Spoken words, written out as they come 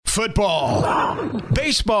Football,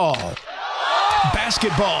 baseball,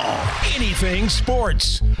 basketball, anything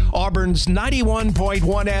sports. Auburn's 91.1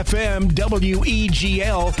 FM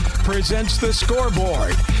WEGL presents The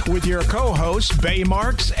Scoreboard with your co-hosts Bay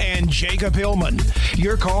Marks and Jacob Hillman.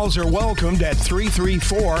 Your calls are welcomed at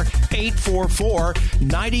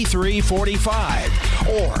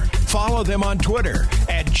 334-844-9345 or follow them on Twitter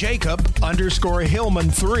at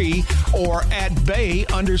Jacob_Hillman3 or at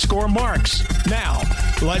Bay_Marks. Now,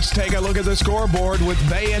 let's take a look at the scoreboard with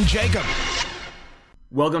Bay and Jacob.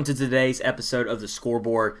 Welcome to today's episode of The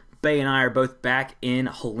Scoreboard. Bay and I are both back in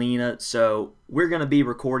Helena, so we're going to be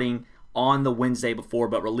recording on the Wednesday before,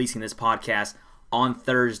 but releasing this podcast on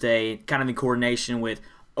Thursday, kind of in coordination with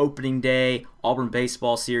opening day, Auburn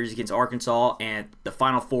Baseball series against Arkansas, and the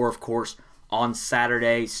Final Four, of course, on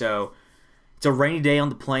Saturday. So it's a rainy day on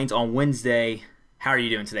the plains on Wednesday. How are you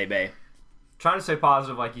doing today, Bay? Trying to stay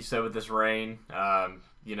positive, like you said, with this rain.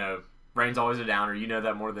 Rain's always a downer. You know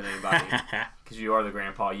that more than anybody because you are the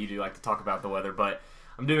grandpa. You do like to talk about the weather, but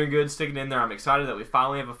I'm doing good, sticking in there. I'm excited that we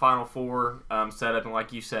finally have a Final Four set up, and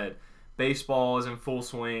like you said, baseball is in full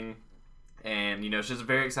swing, and it's just a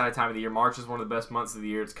very exciting time of the year. March is one of the best months of the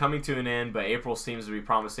year. It's coming to an end, but April seems to be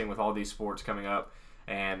promising with all these sports coming up,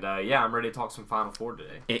 and I'm ready to talk some Final Four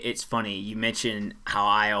today. It's funny. You mentioned how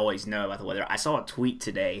I always know about the weather. I saw a tweet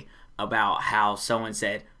today about how someone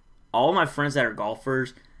said, all my friends that are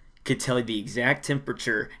golfers could tell you the exact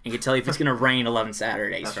temperature and could tell you if it's going to rain 11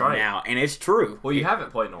 Saturdays That's from right. now. And it's true. Well, you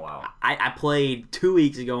haven't played in a while. I played 2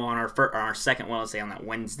 weeks ago on our second Wednesday on that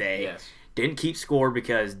Wednesday. Yes. Didn't keep score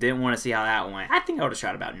because didn't want to see how that went. I think I would have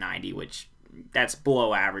shot about 90, which that's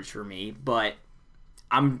below average for me. But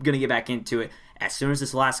I'm going to get back into it. As soon as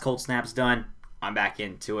this last cold snap's done, I'm back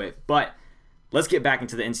into it. But let's get back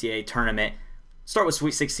into the NCAA tournament. Start with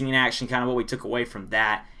Sweet 16 action, kind of what we took away from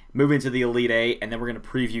that. Move into the Elite Eight, and then we're going to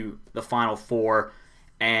preview the Final Four.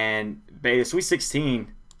 And the Sweet 16, it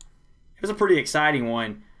was a pretty exciting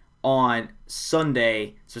one on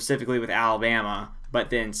Sunday, specifically with Alabama. But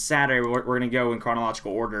then Saturday, we're going to go in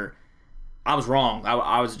chronological order. I was wrong.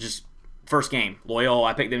 I was just first game, Loyola.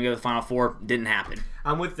 I picked them to go to the Final Four. Didn't happen.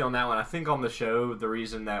 I'm with you on that one. I think on the show, the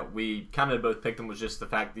reason that we kind of both picked them was just the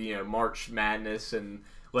fact that, March Madness and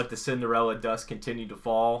let the Cinderella dust continue to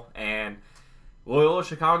fall. And Loyola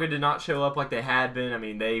Chicago did not show up like they had been. I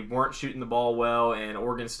mean, they weren't shooting the ball well, and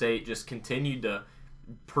Oregon State just continued to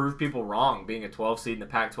prove people wrong, being a 12 seed in the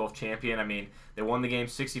Pac-12 champion. I mean, they won the game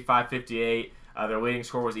 65-58. Their leading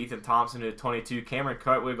scorer was Ethan Thompson, who had 22. Cameron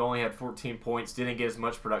Cutwig only had 14 points, didn't get as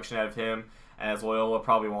much production out of him as Loyola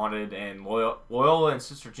probably wanted, and Loyola and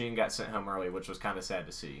Sister Jean got sent home early, which was kind of sad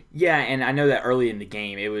to see. Yeah, and I know that early in the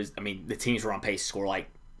game, the teams were on pace to score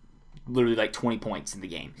literally 20 points in the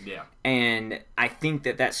game. Yeah. And I think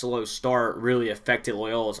that slow start really affected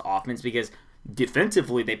Loyola's offense because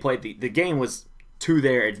defensively they played the game was to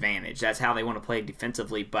their advantage. That's how they want to play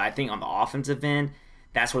defensively. But I think on the offensive end,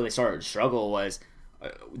 that's where they started to struggle was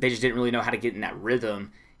they just didn't really know how to get in that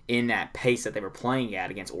rhythm, in that pace that they were playing at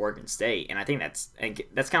against Oregon State. And I think that's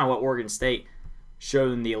kind of what Oregon State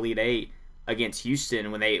showed in the Elite Eight against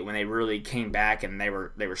Houston when they really came back and they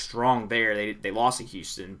were strong there. They lost to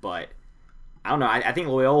Houston, but I don't know. I think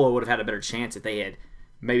Loyola would have had a better chance if they had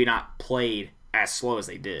maybe not played as slow as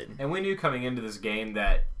they did. And we knew coming into this game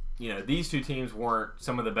that these two teams weren't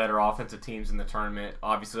some of the better offensive teams in the tournament.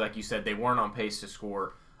 Obviously, like you said, they weren't on pace to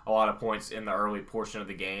score a lot of points in the early portion of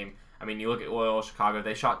the game. I mean, you look at Loyola Chicago,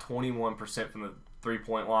 they shot 21% from the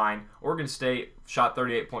three-point line. Oregon State shot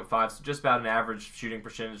 38.5, so just about an average shooting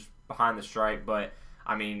percentage behind the stripe. But,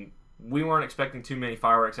 I mean, we weren't expecting too many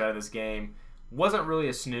fireworks out of this game. Wasn't really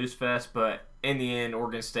a snooze fest, but in the end,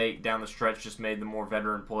 Oregon State down the stretch just made the more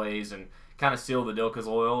veteran plays and kind of sealed the deal because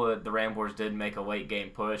Loyola, the Ramblers, did make a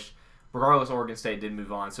late-game push. Regardless, Oregon State did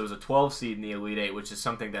move on. So it was a 12 seed in the Elite Eight, which is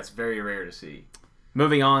something that's very rare to see.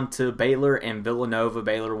 Moving on to Baylor and Villanova.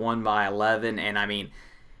 Baylor won by 11, and I mean,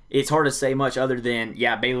 it's hard to say much other than,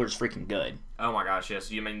 Baylor's freaking good. Oh my gosh, yes.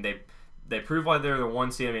 You mean they proved why they're the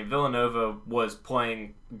 1 seed. I mean, Villanova was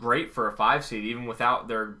playing great for a 5 seed, even without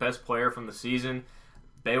their best player from the season.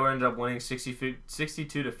 Baylor ended up winning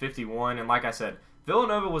 62-51, and like I said,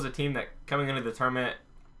 Villanova was a team that coming into the tournament,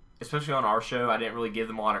 especially on our show, I didn't really give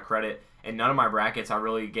them a lot of credit. In none of my brackets, I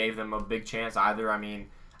really gave them a big chance either. I mean,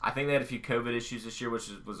 I think they had a few COVID issues this year, which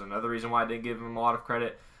was another reason why I didn't give them a lot of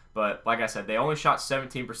credit. But like I said, they only shot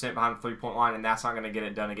 17% behind the three-point line, and that's not going to get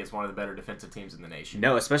it done against one of the better defensive teams in the nation.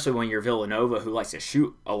 No, especially when you're Villanova, who likes to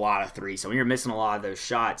shoot a lot of threes. So when you're missing a lot of those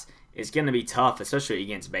shots, it's going to be tough, especially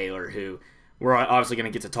against Baylor, who we're obviously going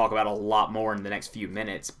to get to talk about a lot more in the next few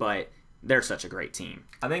minutes. But they're such a great team.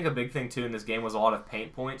 I think a big thing, too, in this game was a lot of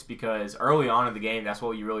paint points because early on in the game, that's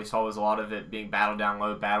what you really saw was a lot of it being battled down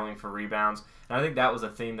low, battling for rebounds. And I think that was a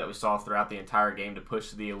theme that we saw throughout the entire game to push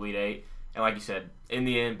to the Elite Eight. And like you said, in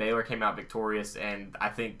the end, Baylor came out victorious, and I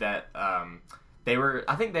think that they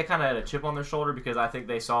kind of had a chip on their shoulder because I think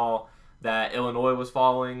they saw that Illinois was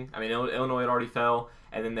falling. I mean, Illinois had already fell,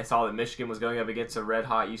 and then they saw that Michigan was going up against a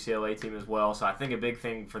red-hot UCLA team as well. So I think a big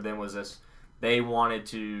thing for them was this. They wanted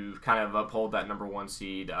to kind of uphold that number 1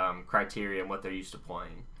 seed criteria and what they're used to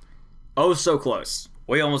playing. Oh, so close.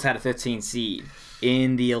 We almost had a 15 seed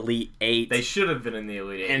in the Elite Eight. They should have been in the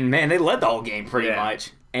Elite Eight. And, man, they led the whole game pretty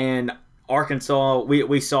much. And Arkansas,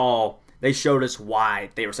 we saw, they showed us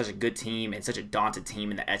why they were such a good team and such a daunted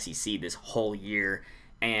team in the SEC this whole year.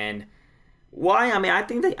 And why? I mean, I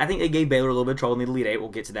think they gave Baylor a little bit of trouble in the Elite Eight. We'll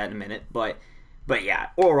get to that in a minute. But yeah,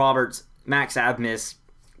 Oral Roberts, Max Abmas,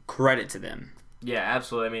 credit to them. Yeah,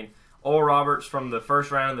 absolutely. I mean, Oral Roberts from the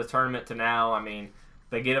first round of the tournament to now, I mean,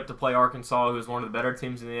 they get up to play Arkansas, who's one of the better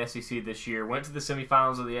teams in the SEC this year, went to the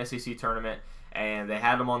semifinals of the SEC tournament, and they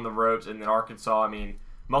had them on the ropes. And then Arkansas, I mean,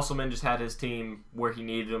 Musselman just had his team where he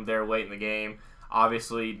needed them there late in the game.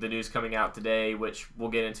 Obviously, the news coming out today, which we'll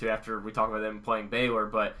get into after we talk about them playing Baylor,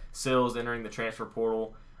 but Sills entering the transfer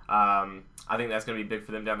portal. I think that's going to be big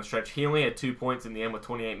for them down the stretch. He only had 2 points in the end with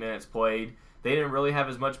 28 minutes played. They didn't really have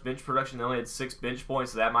as much bench production. They only had 6 bench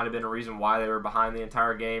points, so that might have been a reason why they were behind the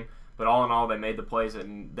entire game. But all in all, they made the plays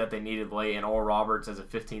that they needed late, and Oral Roberts, as a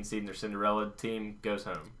 15 seed in their Cinderella team, goes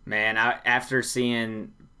home. Man, after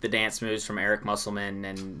seeing the dance moves from Eric Musselman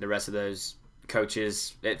and the rest of those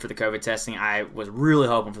coaches for the COVID testing, I was really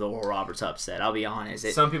hoping for the Oral Roberts upset. I'll be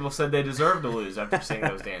honest. Some people said they deserved to lose after seeing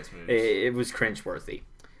those dance moves. It was cringeworthy.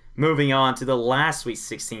 Moving on to the last Sweet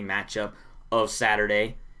 16 matchup of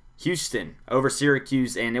Saturday, Houston over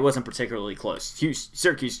Syracuse, and it wasn't particularly close.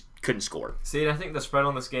 Syracuse couldn't score. See, I think the spread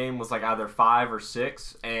on this game was like either 5 or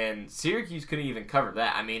 6, and Syracuse couldn't even cover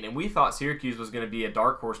that. I mean, and we thought Syracuse was going to be a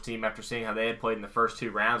dark horse team after seeing how they had played in the first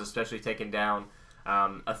 2 rounds, especially taking down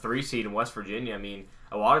a 3 seed in West Virginia. I mean,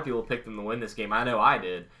 a lot of people picked them to win this game. I know I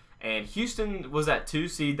did. And Houston was that 2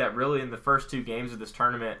 seed that really in the first 2 games of this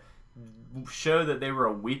tournament showed that they were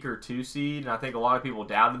a weaker 2 seed, and I think a lot of people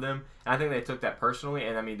doubted them. And I think they took that personally.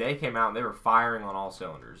 And I mean, they came out and they were firing on all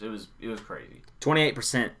cylinders. It was crazy.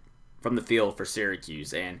 28% from the field for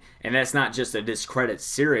Syracuse, and that's not just to discredit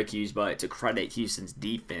Syracuse, but to credit Houston's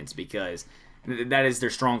defense because that is their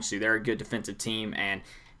strong suit. They're a good defensive team, and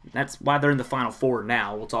that's why they're in the Final Four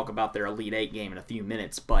now. We'll talk about their Elite Eight game in a few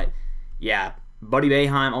minutes, but yeah, Buddy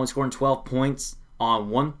Boeheim only scoring 12 points on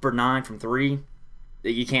 1 for 9 from 3.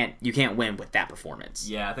 You can't win with that performance.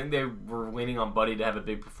 Yeah, I think they were leaning on Buddy to have a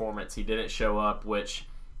big performance. He didn't show up, which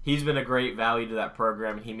he's been a great value to that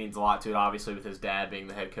program, and he means a lot to it, obviously, with his dad being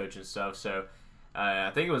the head coach and stuff. So I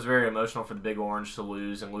think it was very emotional for the Big Orange to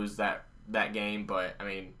lose that game. But, I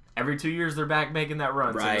mean, every 2 years they're back making that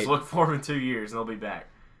run. Right. So just look for them in 2 years, and they'll be back.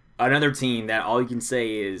 Another team that all you can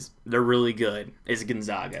say is they're really good is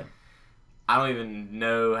Gonzaga. I don't even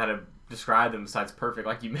know how to describe them besides perfect,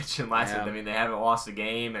 like you mentioned last week. I mean, they haven't lost a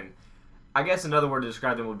game, and I guess another word to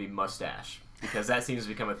describe them would be mustache, because that seems to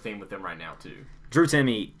become a theme with them right now too. Drew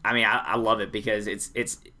Timme, I mean, I love it because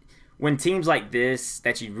it's when teams like this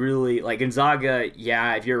that you really like. Gonzaga,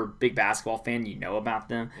 yeah, if you're a big basketball fan, you know about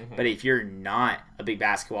them, but if you're not a big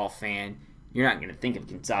basketball fan, you're not going to think of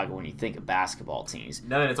Gonzaga when you think of basketball teams.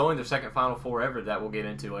 No, and it's only their second Final Four ever that we'll get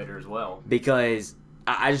into later as well. Because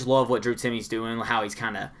I just love what Drew Timme's doing, how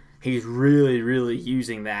he's really, really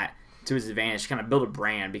using that to his advantage to kind of build a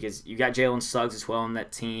brand, because you got Jalen Suggs as well on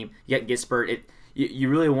that team. You got Gispert. You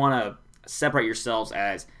really want to separate yourselves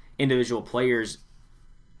as individual players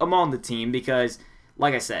among the team because,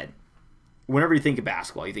 like I said, whenever you think of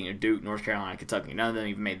basketball, you think of Duke, North Carolina, Kentucky. None of them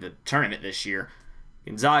even made the tournament this year.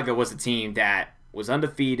 Gonzaga was a team that was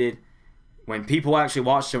undefeated. When people actually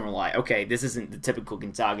watched them, were like, okay, this isn't the typical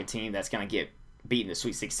Gonzaga team that's going to get beaten in the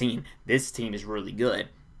Sweet 16. This team is really good.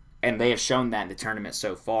 And they have shown that in the tournament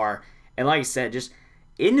so far. And like I said, just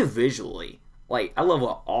individually, like, I love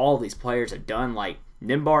what all these players have done. Like,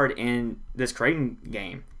 Nimbard in this Creighton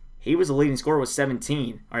game, he was the leading scorer with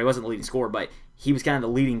 17. Or he wasn't the leading scorer, but he was kind of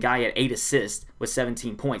the leading guy at 8 assists with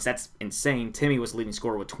 17 points. That's insane. Timme was the leading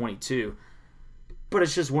scorer with 22. But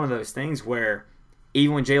it's just one of those things where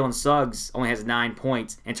even when Jalen Suggs only has 9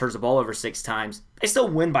 points and turns the ball over 6 times, they still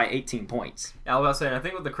win by 18 points. I was about to say, I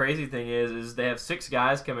think what the crazy thing is they have 6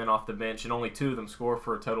 guys come in off the bench and only 2 of them score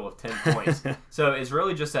for a total of 10 points. So it's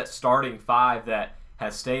really just that starting 5 that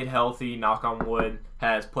has stayed healthy, knock on wood,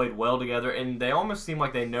 has played well together, and they almost seem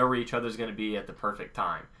like they know where each other's going to be at the perfect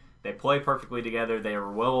time. They play perfectly together. They are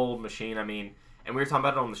a well-oiled machine. I mean, and we were talking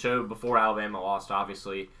about it on the show before Alabama lost,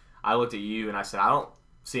 obviously. I looked at you and I said, I don't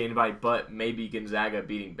see anybody but maybe Gonzaga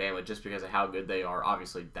beating Bama just because of how good they are.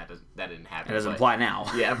 Obviously, that didn't happen. It doesn't apply now.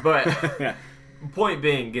 Yeah, but point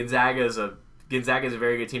being, Gonzaga is a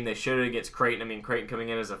very good team. They showed it against Creighton. I mean, Creighton coming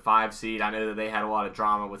in as a 5 seed. I know that they had a lot of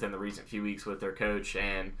drama within the recent few weeks with their coach,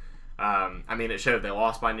 and I mean, it showed they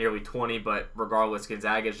lost by nearly 20, but regardless,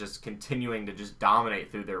 Gonzaga is just continuing to just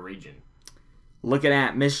dominate through their region. Looking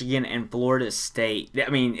at Michigan and Florida State, I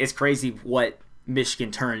mean, it's crazy what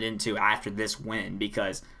Michigan turned into after this win,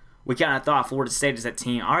 because we kind of thought Florida State is that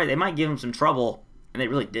team, all right, they might give them some trouble, and they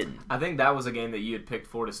really didn't. I think that was a game that you had picked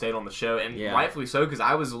Florida State on the show, and rightfully so, because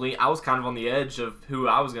I was kind of on the edge of who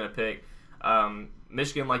I was going to pick.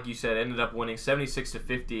 Michigan, like you said, ended up winning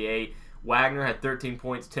 76-58. Wagner had 13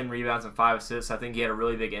 points, 10 rebounds, and 5 assists. I think he had a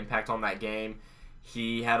really big impact on that game.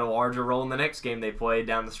 He had a larger role in the next game they played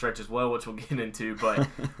down the stretch as well, which we'll get into. But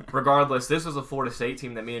regardless, this was a Florida State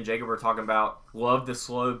team that me and Jacob were talking about. Loved the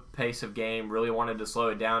slow pace of game, really wanted to slow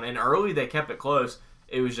it down. And early they kept it close.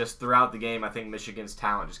 It was just throughout the game, I think Michigan's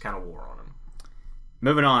talent just kind of wore on them.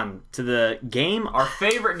 Moving on to the game. Our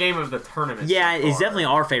favorite game of the tournament. Yeah, it's definitely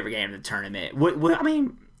our favorite game of the tournament. I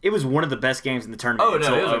mean, it was one of the best games in the tournament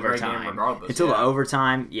until it was overtime. A great game regardless. Until the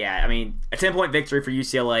overtime, I mean, a 10-point victory for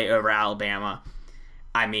UCLA over Alabama.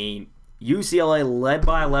 I mean, UCLA led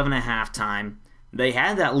by 11 at halftime. They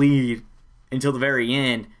had that lead until the very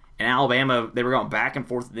end, and Alabama, they were going back and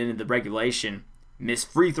forth at the end of the regulation.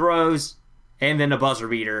 Missed free throws, and then a buzzer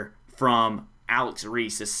beater from Alex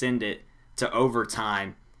Reese to send it to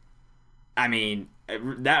overtime. I mean,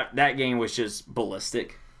 that game was just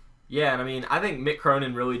ballistic. Yeah, and I mean, I think Mick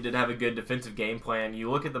Cronin really did have a good defensive game plan.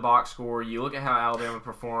 You look at the box score, you look at how Alabama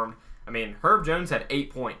performed. I mean, Herb Jones had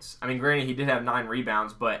 8 points. I mean, granted, he did have 9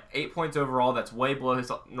 rebounds, but 8 points overall, that's way below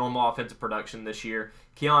his normal offensive production this year.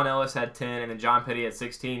 Keon Ellis had 10, and then John Petty had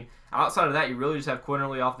 16. Outside of that, you really just have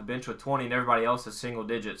Quinterly off the bench with 20, and everybody else is single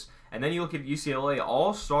digits. And then you look at UCLA,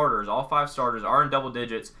 all 5 starters are in double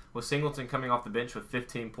digits, with Singleton coming off the bench with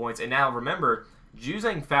 15 points. And now, remember,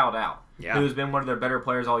 Juzang fouled out, who has been one of their better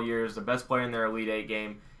players all year, is the best player in their Elite Eight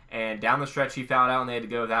game. And down the stretch, he fouled out, and they had to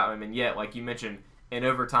go without him. And yet, like you mentioned, in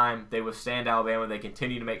overtime, they withstand Alabama. They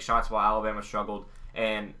continue to make shots while Alabama struggled,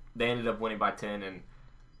 and they ended up winning by 10. And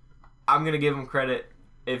I'm going to give him credit.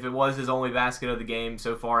 If it was his only basket of the game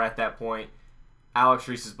so far at that point, Alex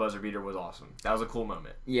Reese's buzzer beater was awesome. That was a cool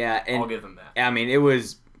moment. Yeah, and I'll give them that. I mean, it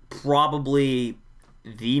was probably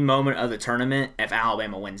the moment of the tournament if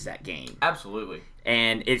Alabama wins that game. Absolutely.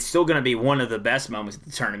 And it's still going to be one of the best moments of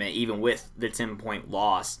the tournament, even with the 10-point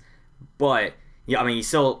loss. But, I mean,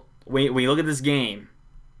 when you look at this game,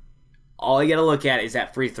 all you got to look at is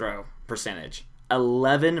that free throw percentage.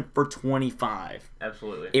 11 for 25.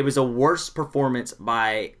 Absolutely. It was a worse performance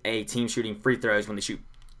by a team shooting free throws when they shoot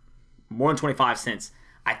more than 25 since,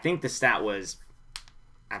 I think the stat was,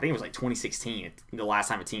 like 2016, the last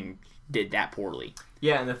time a team did that poorly.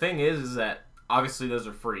 Yeah, and the thing is that obviously those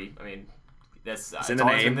are free. I mean, that's in the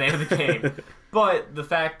name of the game. But the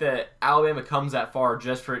fact that Alabama comes that far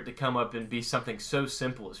just for it to come up and be something so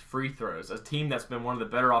simple as free throws, a team that's been one of the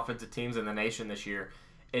better offensive teams in the nation this year,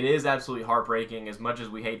 it is absolutely heartbreaking as much as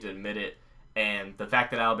we hate to admit it. And the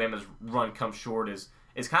fact that Alabama's run comes short is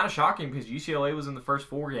kind of shocking because UCLA was in the first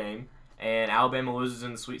 4 game and Alabama loses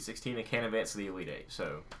in the Sweet 16 and can't advance to the Elite Eight.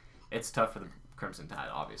 So it's tough for the Crimson Tide,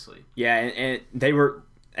 obviously. Yeah, and they were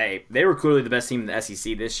clearly the best team in the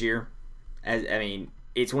SEC this year. I mean,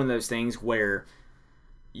 it's one of those things where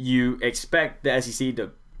you expect the SEC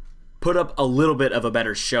to put up a little bit of a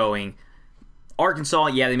better showing.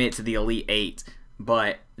 Arkansas, they made it to the Elite Eight,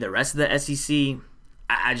 but the rest of the SEC,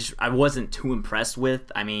 I wasn't too impressed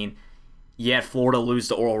with. I mean, you had Florida lose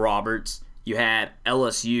to Oral Roberts. You had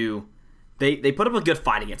LSU. They put up a good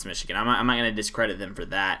fight against Michigan. I'm not going to discredit them for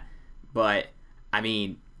that. But, I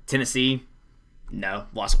mean, Tennessee, no,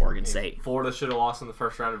 lost to Oregon State. Florida should have lost in the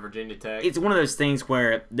first round of Virginia Tech. It's one of those things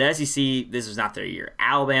where the SEC, this was not their year.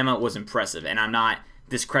 Alabama was impressive, and I'm not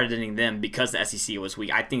discrediting them because the SEC was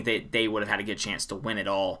weak. I think they would have had a good chance to win it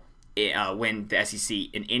all, win the SEC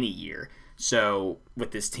in any year. So, with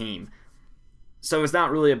this team. So, it's not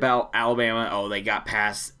really about Alabama, they got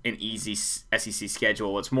past an easy SEC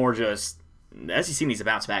schedule. It's more just the SEC needs to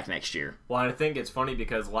bounce back next year. Well, I think it's funny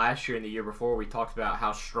because last year and the year before we talked about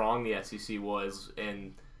how strong the SEC was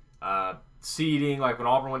in seeding. Like when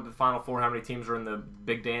Auburn went to the Final Four, how many teams were in the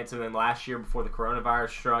big dance? And then last year before the coronavirus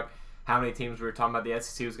struck, how many teams we were talking about the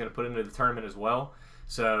SEC was going to put into the tournament as well.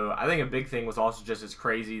 So I think a big thing was also just as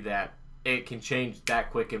crazy that it can change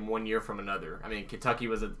that quick in 1 year from another. I mean, Kentucky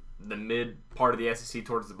was the mid part of the SEC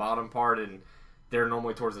towards the bottom part, and they're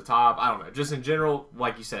normally towards the top. I don't know. Just in general,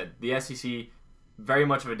 like you said, the SEC, very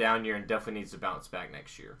much of a down year and definitely needs to bounce back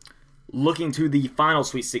next year. Looking to the final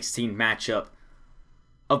Sweet 16 matchup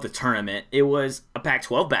of the tournament, it was a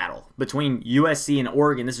Pac-12 battle between USC and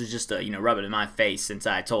Oregon. This was just a rub it in my face since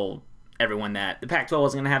I told everyone that the Pac-12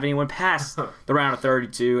 wasn't going to have anyone past the round of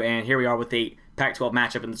 32, and here we are with a Pac-12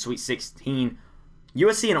 matchup in the Sweet 16.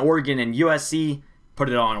 USC and Oregon, and USC put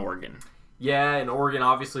it on Oregon. Yeah, and Oregon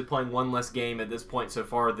obviously playing one less game at this point so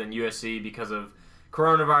far than USC because of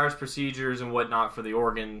coronavirus procedures and whatnot for the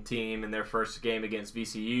Oregon team in their first game against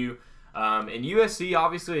VCU. And USC,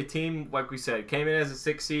 obviously a team, like we said, came in as a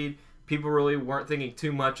 6 seed. People really weren't thinking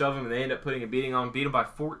too much of them, and they ended up putting a beating on them, beat them by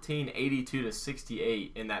 14,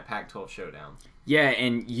 82-68 in that Pac-12 showdown. Yeah,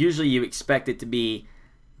 and usually you expect it to be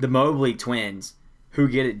the Mobley twins who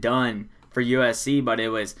get it done for USC, but it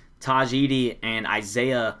was Tajidi and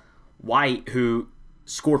Isaiah White who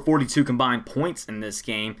scored 42 combined points in this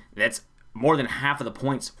game. That's more than half of the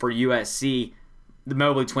points for USC. The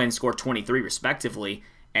Mobley twins scored 23 respectively,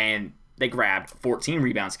 and they grabbed 14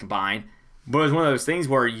 rebounds combined. But it was one of those things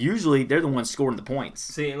where usually they're the ones scoring the points.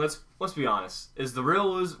 See, and let's be honest. Was the real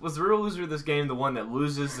loser of this game the one that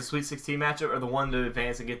loses the Sweet 16 matchup, or the one to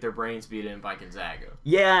advance and get their brains beat in by Gonzaga?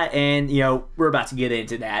 Yeah, and we're about to get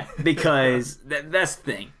into that because that's the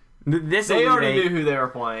thing. They already knew who they were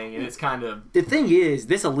playing, and it's kind of... The thing is,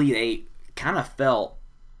 this Elite Eight kind of felt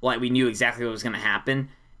like we knew exactly what was going to happen,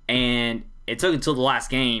 and it took until the last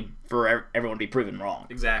game for everyone to be proven wrong.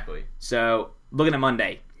 Exactly. So, looking at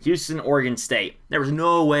Monday, Houston, Oregon State. There was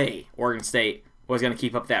no way Oregon State was going to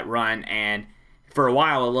keep up that run, and for a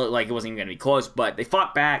while it looked like it wasn't even going to be close, but they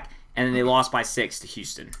fought back, and then they lost by 6 to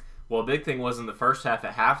Houston. Well, a big thing was in the first half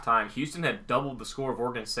at halftime, Houston had doubled the score of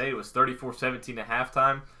Oregon State. It was 34-17 at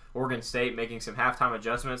halftime. Oregon State making some halftime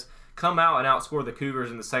adjustments, come out and outscore the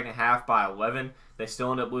Cougars in the second half by 11. They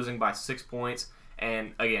still end up losing by 6 points.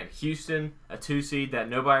 And again, Houston, a 2 seed that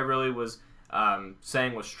nobody really was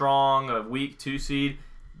saying was strong, a weak 2 seed.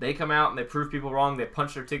 They come out and they prove people wrong. They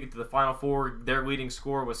punch their ticket to the Final Four. Their leading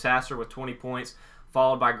scorer was Sasser with 20 points,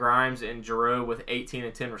 followed by Grimes and Giroux with 18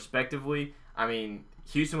 and 10 respectively. I mean,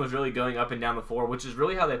 Houston was really going up and down the floor, which is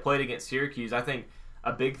really how they played against Syracuse. I think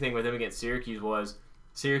a big thing with them against Syracuse was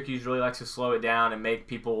Syracuse really likes to slow it down and make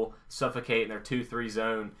people suffocate in their 2-3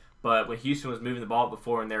 zone. But when Houston was moving the ball up the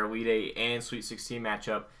floor in their Elite Eight and Sweet 16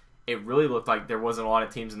 matchup, it really looked like there wasn't a lot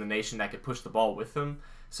of teams in the nation that could push the ball with them.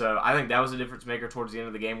 So I think that was a difference maker towards the end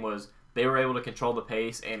of the game was they were able to control the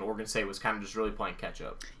pace, and Oregon State was kind of just really playing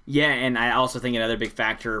catch-up. Yeah, and I also think another big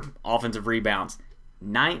factor, offensive rebounds.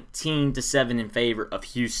 19-7 in favor of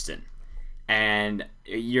Houston. And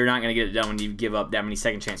you're not going to get it done when you give up that many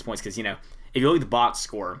second-chance points because, if you look at the box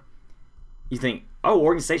score, you think,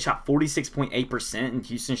 Oregon State shot 46.8% and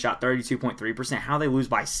Houston shot 32.3%. How they lose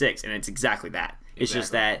by 6? And it's exactly that. It's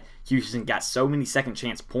just that Houston got so many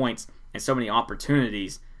second-chance points and so many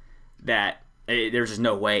opportunities that there's just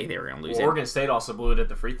no way they were going to lose it. Oregon State also blew it at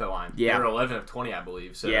the free throw line. Yeah. They were 11 of 20, I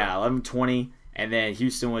believe. So. Yeah, 11-20, and then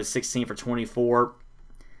Houston was 16 for 24.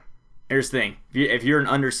 Here's the thing. If you're an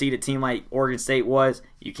underseeded team like Oregon State was,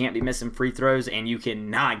 you can't be missing free throws, and you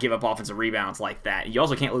cannot give up offensive rebounds like that. You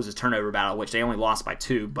also can't lose a turnover battle, which they only lost by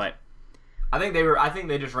 2, but... I think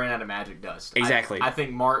they just ran out of magic dust. Exactly. I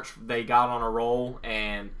think March they got on a roll,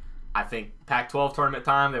 and I think Pac-12 tournament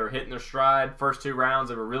time, they were hitting their stride. First 2 rounds,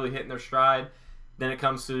 they were really hitting their stride. Then it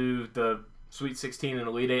comes to the Sweet 16 and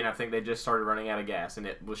Elite Eight, and I think they just started running out of gas, and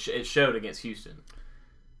it showed against Houston.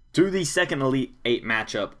 To the second Elite Eight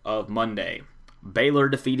matchup of Monday, Baylor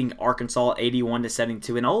defeating Arkansas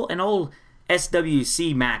 81-72. An old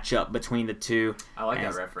SWC matchup between the two. I like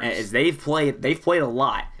that reference. As they've played a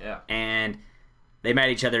lot. Yeah. And they met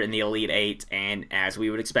each other in the Elite Eight, and as we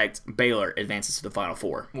would expect, Baylor advances to the Final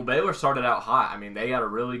Four. Well, Baylor started out hot. I mean, they got a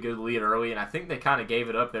really good lead early, and I think they kind of gave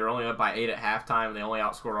it up. They were only up by 8 at halftime, and they only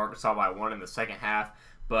outscored Arkansas by 1 in the second half.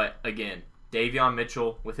 But again, Davion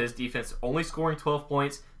Mitchell with his defense only scoring 12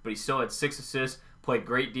 points, but he still had 6 assists, played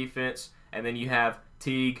great defense. And then you have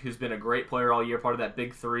Teague, who's been a great player all year, part of that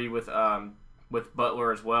big 3 with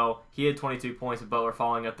Butler as well. He had 22 points, with Butler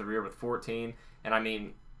following up the rear with 14. And I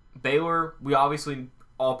mean, Baylor, we obviously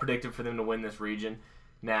all predicted for them to win this region.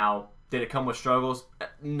 Now, did it come with struggles?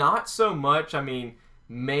 Not so much. I mean,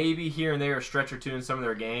 maybe here and there a stretch or two in some of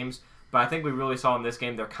their games. But I think we really saw in this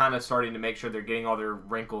game they're kind of starting to make sure they're getting all their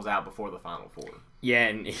wrinkles out before the Final Four. Yeah,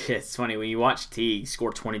 and it's funny. When you watch Teague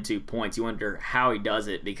score 22 points, you wonder how he does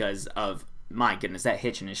it because of, my goodness, that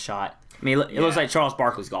hitch in his shot. I mean, it looks like Charles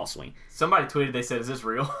Barkley's golf swing. Somebody tweeted, they said, is this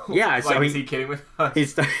real? Yeah. Like, is he kidding with us?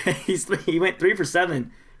 He went 3 for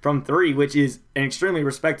 7 from 3, which is an extremely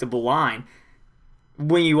respectable line.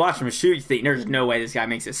 When you watch him shoot, you think there's no way this guy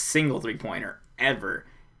makes a single 3-pointer ever.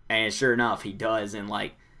 And sure enough, he does. And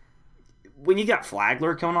like, when you got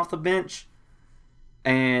Flagler coming off the bench,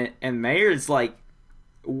 and Mayer, it's like,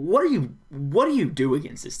 what do you do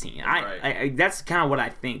against this team? I that's kind of what I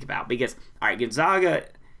think about, because all right, Gonzaga,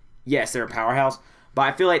 yes, they're a powerhouse, but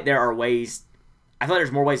I feel like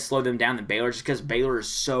there's more ways to slow them down than Baylor, just because Baylor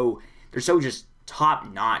is they're so just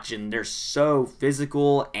top notch, and they're so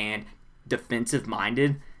physical and defensive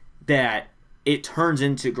minded that it turns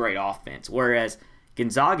into great offense. Whereas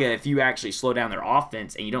Gonzaga, if you actually slow down their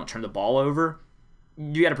offense and you don't turn the ball over,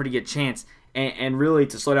 you got a pretty good chance. And really,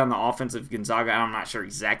 to slow down the offense of Gonzaga, I'm not sure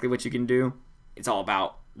exactly what you can do. It's all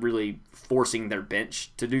about really forcing their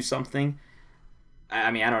bench to do something.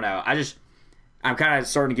 I mean, I don't know. I'm kind of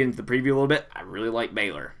starting to get into the preview a little bit. I really like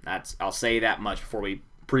Baylor. I'll say that much before we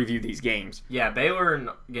preview these games. Yeah, Baylor and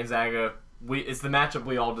Gonzaga, it's the matchup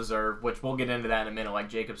we all deserve, which we'll get into that in a minute, like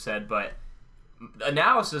Jacob said. But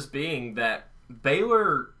analysis being that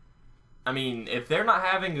Baylor, I mean, if they're not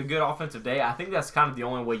having a good offensive day, I think that's kind of the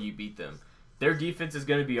only way you beat them. Their defense is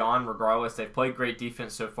going to be on regardless. They've played great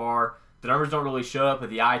defense so far. The numbers don't really show up,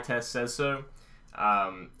 but the eye test says so.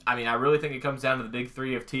 I mean, I really think it comes down to the big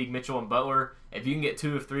three of Teague, Mitchell, and Butler. If you can get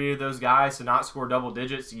 2 of 3 of those guys to not score double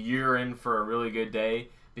digits, you're in for a really good day,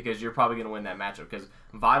 because you're probably going to win that matchup. Because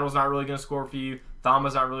Vital's not really going to score for you,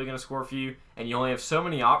 Thama's not really going to score for you, and you only have so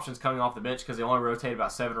many options coming off the bench because they only rotate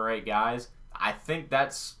about 7 or 8 guys. I think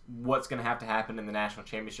that's what's going to have to happen in the national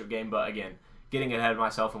championship game. But again, getting ahead of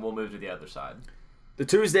myself, and we'll move to the other side. The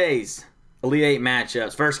Tuesdays, Elite 8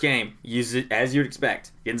 matchups. First game, use it as you'd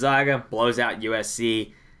expect. Gonzaga blows out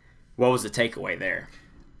USC. What was the takeaway there?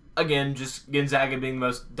 Again, just Gonzaga being the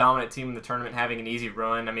most dominant team in the tournament, having an easy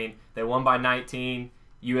run. I mean, they won by 19.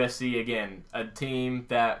 USC, again, a team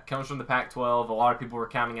that comes from the Pac-12. A lot of people were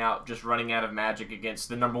counting out, just running out of magic against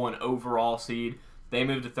the number 1 overall seed. They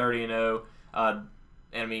moved to 30-0. And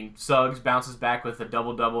I mean, Suggs bounces back with a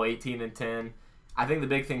double-double, 18-10. I think the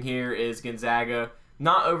big thing here is Gonzaga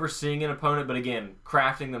not overseeing an opponent, but again,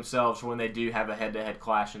 crafting themselves for when they do have a head-to-head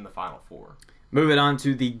clash in the Final Four. Moving on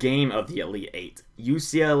to the game of the Elite 8.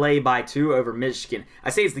 UCLA by 2 over Michigan. I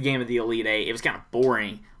say it's the game of the Elite 8. It was kind of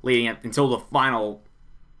boring leading up until the final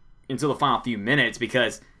few minutes,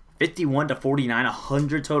 because 51-49,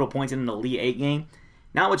 100 total points in an Elite 8 game.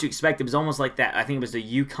 Not what you expect. It was almost like that. I think it was the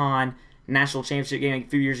UConn National Championship game a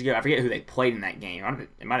few years ago. I forget who they played in that game.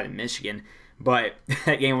 It might have been Michigan. But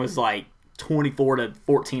that game was like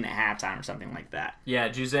 24-14 at halftime or something like that. Yeah,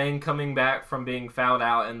 Juzang coming back from being fouled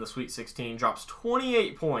out in the Sweet 16 drops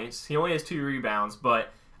 28 points. He only has 2 rebounds,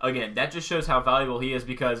 but again, that just shows how valuable he is,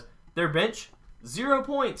 because their bench, 0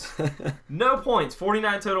 points. No points.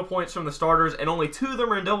 49 total points from the starters, and only 2 of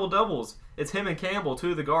them are in double-doubles. It's him and Campbell,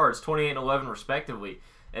 2 of the guards, 28 and 11 respectively,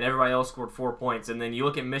 and everybody else scored 4 points. And then you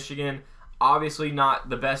look at Michigan, obviously not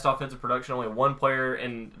the best offensive production, only 1 player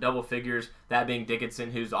in double figures, that being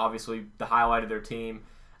Dickinson, who's obviously the highlight of their team.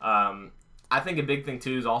 I think a big thing,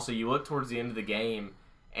 too, is also you look towards the end of the game,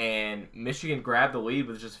 and Michigan grabbed the lead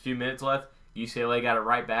with just a few minutes left. UCLA got it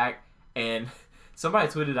right back, and somebody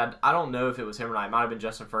tweeted, I don't know if it was him or not, it might have been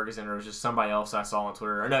Justin Ferguson, or it was just somebody else I saw on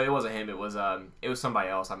Twitter. Or no, it wasn't him, it was somebody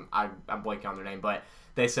else. I'm blanking on their name, but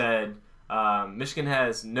they said Michigan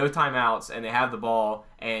has no timeouts, and they have the ball,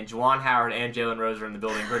 and Juwan Howard and Jalen Rose are in the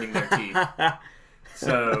building gritting their teeth.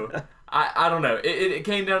 So, I don't know. It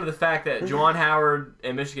came down to the fact that Juwan Howard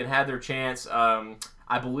and Michigan had their chance.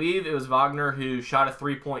 I believe it was Wagner who shot a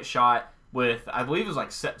 3-point shot with, I believe it was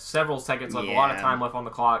like several seconds left, a lot of time left on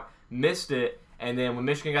the clock, missed it, and then when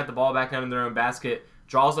Michigan got the ball back down in their own basket,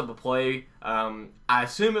 draws up a play. I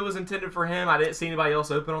assume it was intended for him. I didn't see anybody else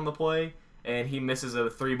open on the play. And he misses a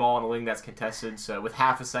 3 ball in a wing that's contested. So with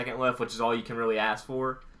half a second left, which is all you can really ask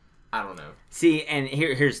for, I don't know. See, and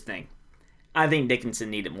here's the thing. I think Dickinson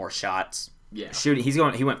needed more shots. Yeah. Shooting,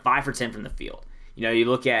 he went 5 for 10 from the field. You know, you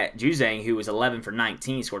look at Juzang, who was 11 for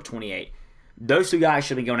 19, scored 28. Those 2 guys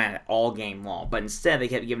should have been going at it all game long. But instead, they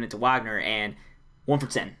kept giving it to Wagner, and 1 for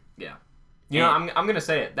 10. Yeah. You know, I'm going to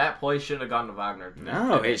say it. That play shouldn't have gone to Wagner.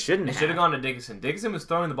 No, it shouldn't have. It should have gone to Dickinson. Dickinson was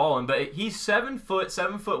throwing the ball in, but he's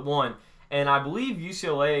 7'1", and I believe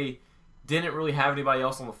UCLA didn't really have anybody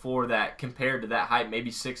else on the floor that compared to that height,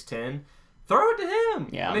 maybe 6'10". Throw it to him.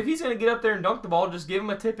 Yeah. I mean, if he's going to get up there and dunk the ball, just give him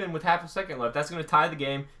a tip in with half a second left. That's going to tie the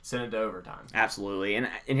game, send it to overtime. Absolutely. And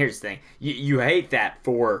here's the thing. You hate that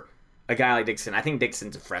for a guy like Dixon. I think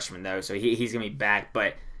Dixon's a freshman, though, so he's going to be back.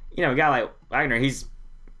 But, you know, a guy like Wagner, he's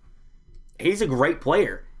a great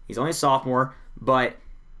player. He's only a sophomore, but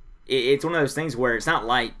it's one of those things where it's not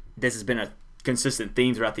like this has been a consistent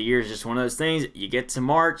theme throughout the years. Just one of those things. You get to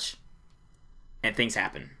March, and things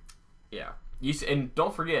happen. Yeah. And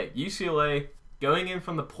don't forget, UCLA going in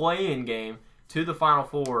from the play-in game to the Final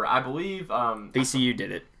Four, I believe. VCU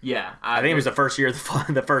did it. Yeah. I think it was the first year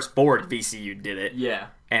the first board VCU did it. Yeah.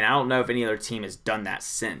 And I don't know if any other team has done that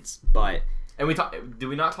since, but... And did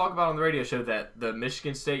we not talk about on the radio show that the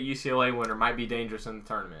Michigan State UCLA winner might be dangerous in the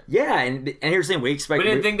tournament? Yeah, and here's the thing, we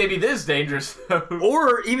didn't think they'd be this dangerous though.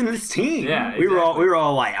 Or even this team. Yeah, exactly. We were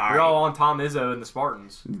all like, all right. We're all on Tom Izzo and the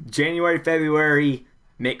Spartans. January, February,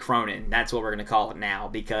 Mick Cronin. That's what we're gonna call it now,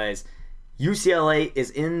 because UCLA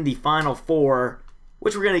is in the Final Four,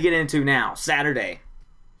 which we're gonna get into now. Saturday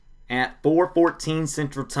at 4:14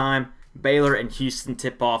 Central Time, Baylor and Houston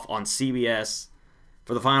tip off on CBS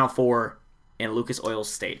for the Final Four in Lucas Oil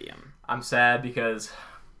Stadium. I'm sad because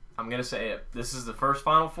I'm going to say it. This is the first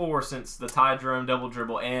Final Four since the Ty Jerome double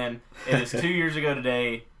dribble, and it is 2 years ago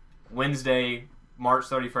today, Wednesday, March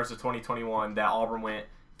 31st of 2021, that Auburn went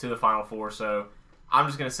to the Final Four. So I'm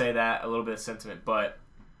just going to say that, a little bit of sentiment, but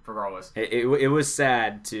regardless. It was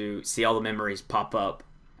sad to see all the memories pop up.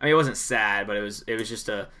 I mean, it wasn't sad, but it was just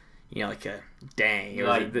a, like a dang. It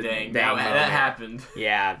was dang, that happened.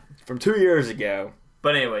 Yeah, from 2 years ago.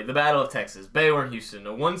 But anyway, the Battle of Texas, Baylor and Houston,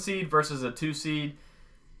 a 1 seed versus a 2 seed.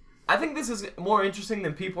 I think this is more interesting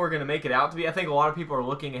than people are going to make it out to be. I think a lot of people are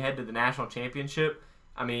looking ahead to the national championship.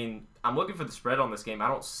 I mean, I'm looking for the spread on this game. I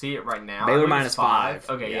don't see it right now. Baylor -5.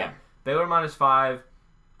 Okay, yeah. Baylor -5.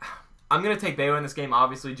 I'm going to take Baylor in this game,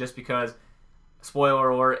 obviously, just because, spoiler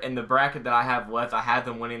alert, in the bracket that I have left, I have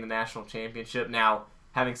them winning the national championship. Now,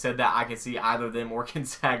 having said that, I can see either them or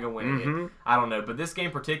Gonzaga winning it. I don't know. But this game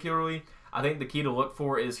particularly, I think the key to look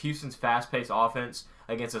for is Houston's fast-paced offense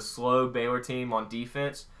against a slow Baylor team on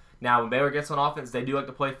defense. Now, when Baylor gets on offense, they do like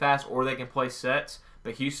to play fast, or they can play sets.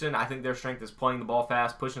 But Houston, I think their strength is playing the ball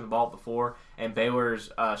fast, pushing the ball up the floor, and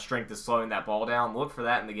Baylor's strength is slowing that ball down. Look for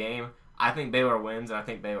that in the game. I think Baylor wins, and I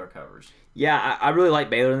think Baylor covers. Yeah, I really like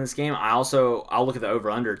Baylor in this game. I'll look at the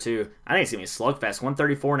over-under, too. I think it's going to be a slugfest,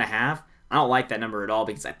 134.5. I don't like that number at all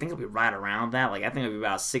because I think it'll be right around that. Like, I think it'll be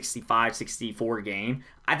about a 65, 64 game.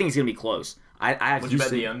 I think it's going to be close. Would you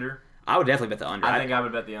bet the under? I would definitely bet the under. I think I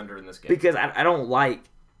would bet the under in this game. Because I don't like...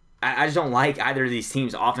 I just don't like either of these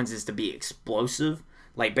teams' offenses to be explosive.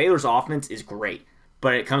 Like, Baylor's offense is great,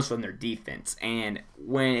 but it comes from their defense. And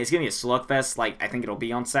when it's going to be a slugfest, like I think it'll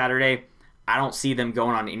be on Saturday, I don't see them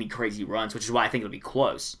going on any crazy runs, which is why I think it'll be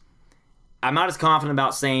close. I'm not as confident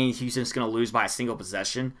about saying Houston's going to lose by a single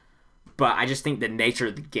possession, but I just think the nature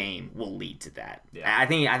of the game will lead to that. Yeah. I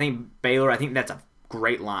think Baylor, I think that's a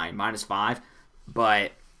great line, -5,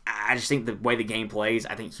 but I just think the way the game plays,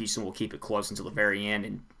 I think Houston will keep it close until the very end,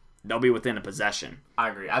 and they'll be within a possession. I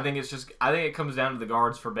agree. I think it comes down to the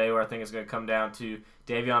guards for Baylor. I think it's going to come down to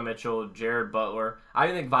Davion Mitchell, Jared Butler. I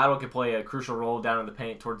think Vital could play a crucial role down in the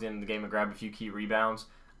paint towards the end of the game and grab a few key rebounds.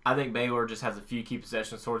 I think Baylor just has a few key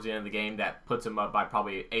possessions towards the end of the game that puts them up by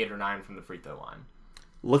probably 8 or 9 from the free throw line.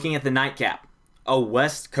 Looking at the nightcap, a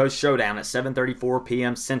West Coast showdown at 7:34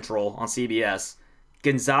 p.m. Central on CBS.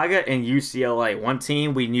 Gonzaga and UCLA. One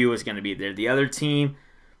team we knew was going to be there. The other team,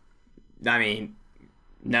 I mean,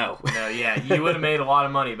 no. No, yeah. You would have made a lot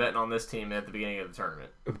of money betting on this team at the beginning of the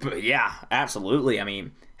tournament. But yeah, absolutely. I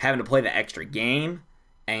mean, having to play the extra game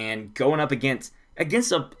and going up against a,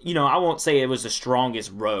 I won't say it was the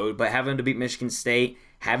strongest road, but having to beat Michigan State,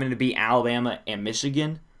 having to beat Alabama and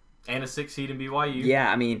Michigan. And a 6 seed in BYU.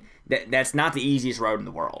 Yeah, I mean, that's not the easiest road in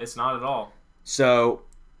the world. It's not at all. So,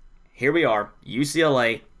 here we are.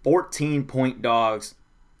 UCLA, 14-point dogs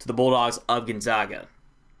to the Bulldogs of Gonzaga.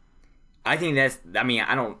 I think I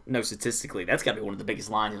don't know statistically, that's got to be one of the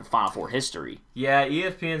biggest lines in Final Four history. Yeah,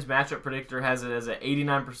 ESPN's matchup predictor has it as an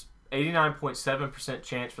 89.7%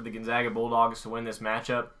 chance for the Gonzaga Bulldogs to win this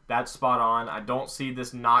matchup. That's spot on. I don't see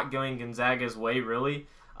this not going Gonzaga's way, really.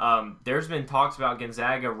 There's been talks about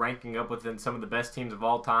Gonzaga ranking up within some of the best teams of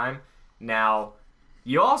all time. Now,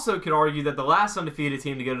 you also could argue that the last undefeated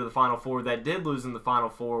team to go to the Final Four that did lose in the Final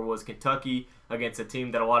Four was Kentucky against a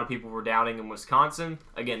team that a lot of people were doubting in Wisconsin.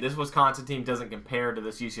 Again, this Wisconsin team doesn't compare to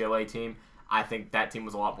this UCLA team. I think that team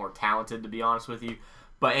was a lot more talented, to be honest with you.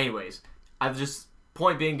 But anyways,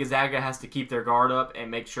 point being, Gonzaga has to keep their guard up and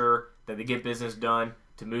make sure that they get business done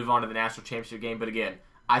to move on to the national championship game. But again,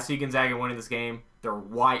 I see Gonzaga winning this game. They're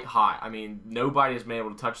white hot. I mean, nobody has been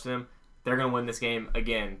able to touch them. They're going to win this game,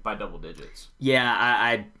 again, by double digits.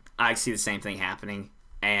 Yeah, I see the same thing happening.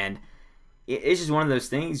 And it's just one of those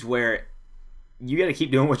things where you got to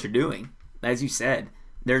keep doing what you're doing. As you said,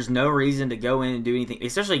 there's no reason to go in and do anything,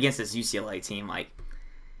 especially against this UCLA team. Like,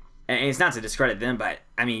 And it's not to discredit them, but,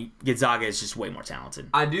 I mean, Gonzaga is just way more talented.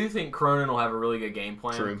 I do think Cronin will have a really good game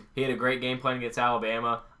plan. True. He had a great game plan against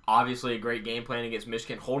Alabama. Obviously, a great game plan against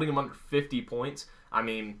Michigan, holding them under 50 points. I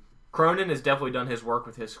mean, Cronin has definitely done his work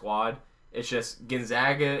with his squad. It's just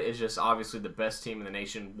Gonzaga is just obviously the best team in the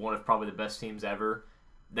nation, one of probably the best teams ever.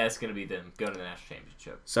 That's going to be them going to the national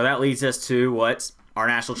championship. So that leads us to what our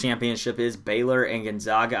national championship is, Baylor and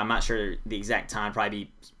Gonzaga. I'm not sure the exact time, probably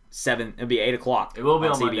be 7. It'll be 8 o'clock. It will be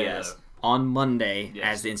on CBS. Monday, though. On Monday, Yes.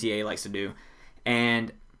 as the NCAA likes to do.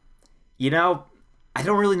 And, I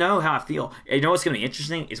don't really know how I feel. You know what's going to be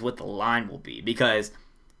interesting is what the line will be, because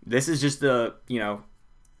this is just the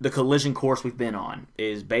collision course we've been on,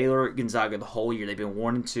 is Baylor, Gonzaga the whole year. They've been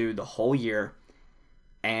 1-2 the whole year.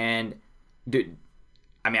 And, dude,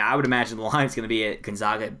 I would imagine the line's going to be at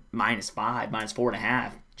Gonzaga -5,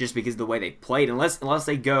 -4.5, just because of the way they played. Unless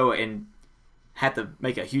they go and have to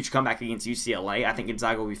make a huge comeback against UCLA, I think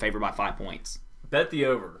Gonzaga will be favored by 5 points. Bet the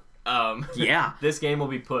over. Yeah. This game will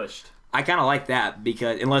be pushed. I kind of like that,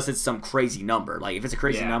 because unless it's some crazy number. Like, if it's a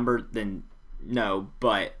crazy number, then no.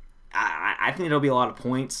 But I think it'll be a lot of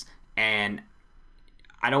points, and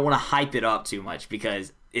I don't want to hype it up too much,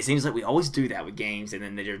 because it seems like we always do that with games, and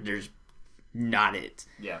then there's not it.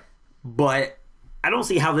 Yeah. But I don't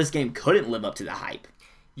see how this game couldn't live up to the hype.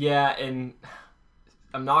 Yeah, and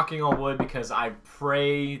I'm knocking on wood because I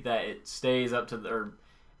pray that it stays up to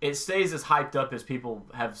it stays as hyped up as people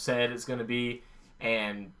have said it's going to be.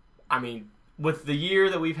 And I mean, with the year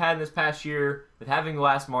that we've had in this past year, with having the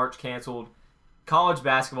last March canceled, college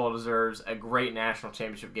basketball deserves a great national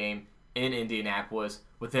championship game in Indianapolis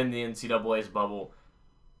within the NCAA's bubble.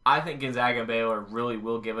 I think Gonzaga and Baylor really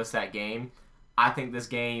will give us that game. I think this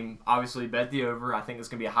game, obviously, bet the over. I think it's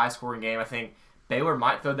going to be a high-scoring game. I think Baylor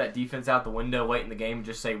might throw that defense out the window late in the game and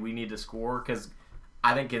just say, we need to score, because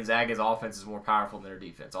I think Gonzaga's offense is more powerful than their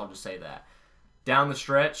defense. I'll just say that. Down the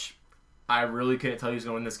stretch, I really couldn't tell you who's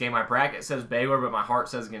going to win this game. My bracket says Baylor, but my heart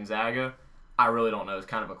says Gonzaga. I really don't know. It's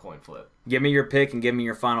kind of a coin flip. Give me your pick and give me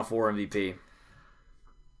your Final Four MVP.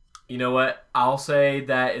 You know what? I'll say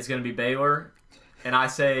that it's going to be Baylor, and I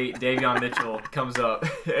say Davion Mitchell comes up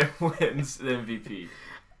and wins the MVP.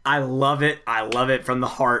 I love it. I love it from the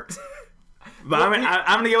heart. But I'm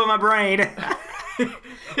going to go with my brain.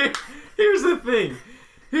 Here's the thing.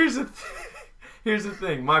 Here's the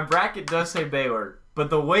thing. My bracket does say Baylor,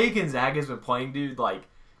 but the way Gonzaga's been playing, dude, like,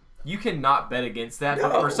 you cannot bet against that. No.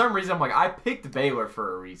 But for some reason, I'm like, I picked Baylor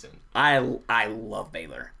for a reason. I love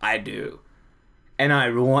Baylor. I do. And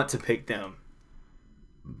I want to pick them.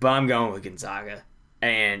 But I'm going with Gonzaga.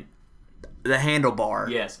 And the handlebar.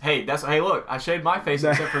 Yes. Hey, look, I shaved my face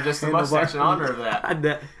except for just the mustache in honor of that.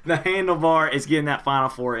 The handlebar is getting that Final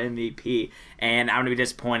Four MVP. And I'm going to be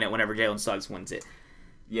disappointed whenever Jalen Suggs wins it.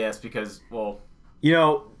 Yes, because, well...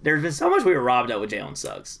 there's been so much we were robbed of with Jalen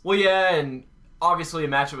Suggs. Well, yeah, and obviously a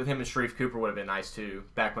matchup with him and Sharif Cooper would have been nice, too,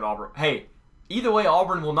 back when Auburn... Hey, either way,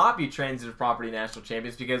 Auburn will not be transitive property national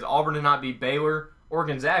champions because Auburn did not beat Baylor or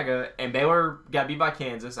Gonzaga, and Baylor got beat by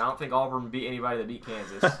Kansas. I don't think Auburn beat anybody that beat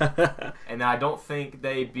Kansas. And I don't think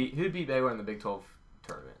they beat... Who beat Baylor in the Big 12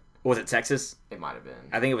 tournament? Was it Texas? It might have been.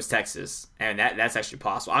 I think it was Texas. And that's actually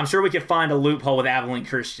possible. I'm sure we could find a loophole with Abilene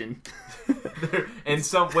Christian. And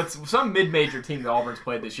some mid-major team that Auburn's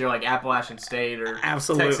played this year, like Appalachian State or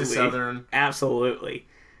Texas Southern. Absolutely.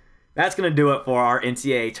 That's going to do it for our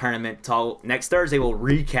NCAA tournament talk. Next Thursday, we'll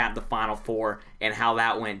recap the Final Four and how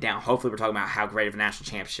that went down. Hopefully, we're talking about how great of a national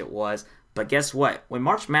championship was. But guess what? When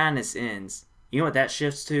March Madness ends, you know what that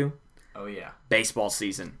shifts to? Oh, yeah. Baseball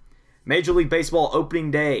season. Major League Baseball opening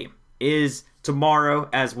day is tomorrow,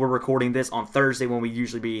 as we're recording this on Thursday when we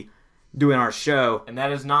usually be doing our show. And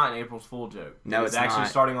that is not an April Fool's joke. No, it's actually not.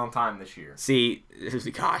 Starting on time this year. See,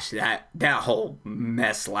 gosh, that whole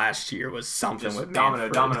mess last year was something Just with domino,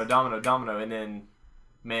 Manfred. domino, and then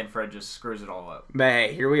Manfred just screws it all up. But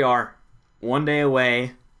hey, here we are, one day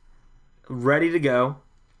away, ready to go.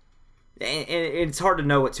 And it's hard to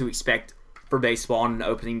know what to expect for baseball on an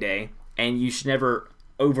opening day, and you should never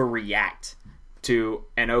overreact to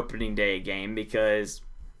an opening day game because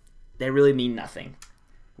they really mean nothing.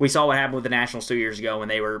 We saw what happened with the Nationals 2 years ago when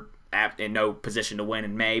they were in no position to win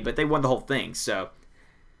in May, but they won the whole thing. So,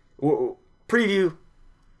 we'll preview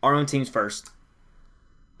our own teams first.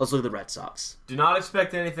 Let's look at the Red Sox. Do not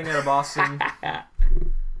expect anything out of Boston.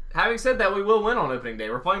 Having said that, we will win on opening day.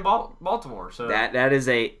 We're playing Baltimore, so that is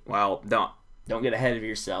don't get ahead of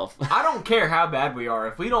yourself. I don't care how bad we are.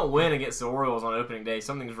 If we don't win against the Orioles on opening day,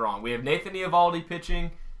 something's wrong. We have Nathan Eovaldi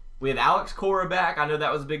pitching. We have Alex Cora back. I know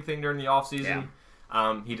that was a big thing during the offseason.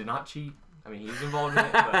 Yeah. He did not cheat. I mean, he was involved in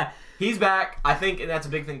it, but he's back. I think that's a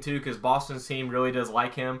big thing, too, because Boston's team really does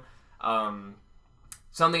like him.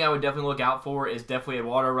 Something I would definitely look out for is definitely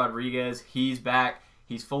Eduardo Rodriguez. He's back.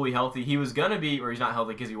 He's fully healthy. He was going to be, or he's not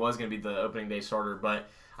healthy because he was going to be the opening day starter, but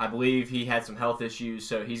I believe he had some health issues,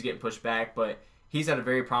 so he's getting pushed back. But he's had a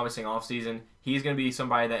very promising offseason. He's going to be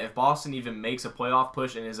somebody that if Boston even makes a playoff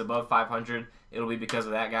push and is above 500, it'll be because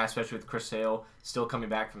of that guy, especially with Chris Sale still coming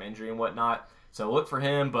back from injury and whatnot. So look for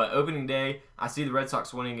him. But opening day, I see the Red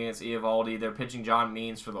Sox winning against Eovaldi. They're pitching John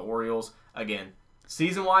Means for the Orioles. Again,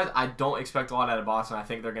 season-wise, I don't expect a lot out of Boston. I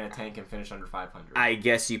think they're going to tank and finish under 500. I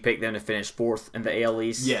guess you picked them to finish 4th in the AL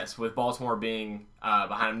East? Yes, with Baltimore being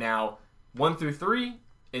behind them now. 1 through 3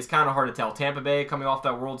 is kind of hard to tell. Tampa Bay coming off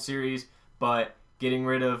that World Series, but getting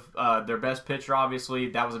rid of their best pitcher, obviously.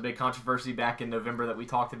 That was a big controversy back in November that we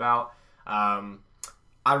talked about. I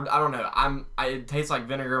don't know. It tastes like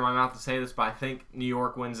vinegar in my mouth to say this, but I think New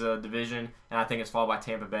York wins a division, and I think it's followed by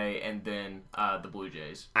Tampa Bay and then the Blue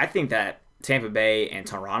Jays. I think that Tampa Bay and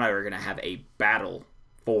Toronto are going to have a battle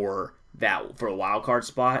for the wild card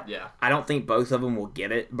spot. Yeah. I don't think both of them will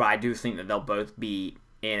get it, but I do think that they'll both be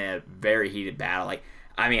in a very heated battle. Like,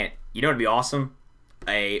 I mean, you know what'd be awesome?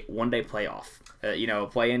 A one-day playoff.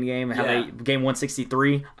 Play-in game. Game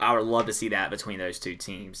 163. I would love to see that between those two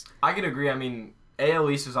teams. I could agree. I mean, AL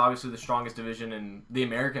East is obviously the strongest division in the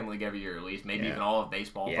American League every year, at least. Maybe even all of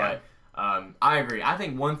baseball. Yeah. But I agree. I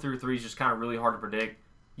think 1 through 3 is just kind of really hard to predict.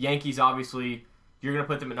 Yankees, obviously, you're going to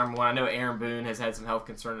put them at number 1. I know Aaron Boone has had some health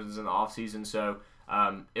concerns in the offseason, so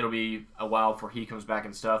it'll be a while before he comes back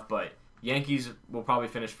and stuff. But Yankees will probably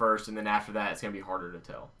finish first, and then after that, it's going to be harder to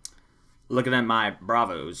tell. Looking at my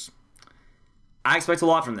Bravos, I expect a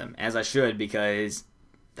lot from them, as I should, because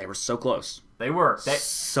they were so close. They were.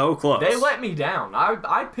 So close. They let me down.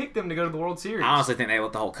 I picked them to go to the World Series. I honestly think they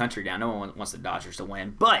let the whole country down. No one wants the Dodgers to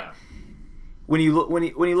win. But when you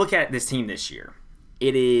look at this team this year,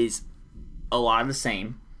 it is a lot of the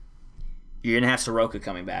same. You're going to have Soroka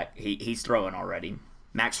coming back. He's throwing already.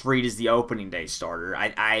 Max Fried is the opening day starter.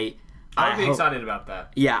 I'd be excited about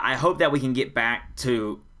that. Yeah, I hope that we can get back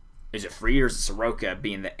to, is it Fried or is it Soroka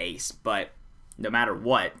being the ace? But no matter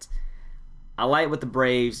what, I like what the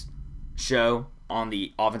Braves show on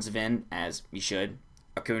the offensive end, as you should.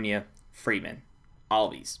 Acuna, Freeman,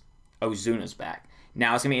 Albies, Ozuna's back.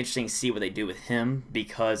 Now it's going to be interesting to see what they do with him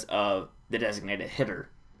because of the designated hitter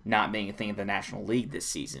not being a thing in the National League this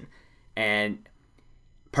season. And,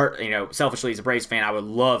 selfishly as a Braves fan, I would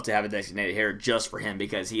love to have a designated hitter just for him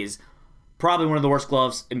because he is probably one of the worst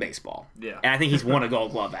gloves in baseball. Yeah. And I think he's won a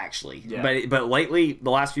Gold Glove, actually. Yeah. But lately, the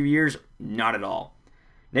last few years, not at all.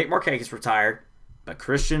 Nick Markakis retired, but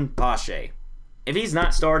Christian Pache, if he's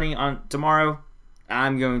not starting on tomorrow,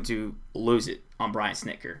 I'm going to lose it on Brian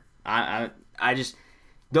Snitker. I just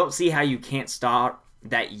don't see how you can't stop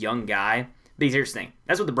that young guy. Because here's the thing.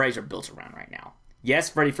 That's what the Braves are built around right now.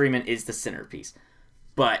 Yes, Freddie Freeman is the centerpiece.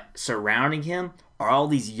 But surrounding him are all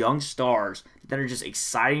these young stars that are just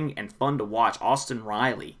exciting and fun to watch. Austin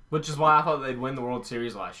Riley. Which is why I thought they'd win the World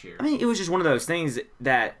Series last year. I mean, it was just one of those things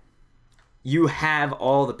that you have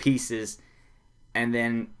all the pieces and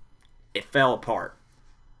then it fell apart.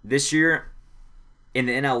 This year, in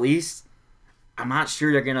the NL East, I'm not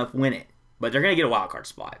sure they're going to win it. But they're going to get a wild card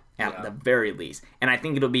spot at the very least. And I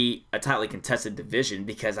think it'll be a tightly contested division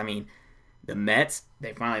because, I mean, the Mets,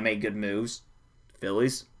 they finally made good moves.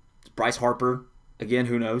 Phillies, Bryce Harper, again,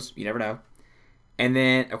 who knows? You never know. And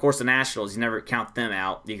then, of course, the Nationals, you never count them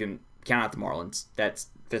out. You can count out the Marlins. That's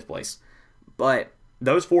 5th place. But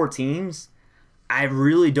those 4 teams, I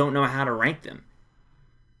really don't know how to rank them.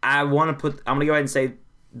 I'm going to go ahead and say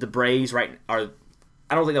the Braves I don't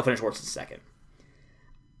think they'll finish worse than second.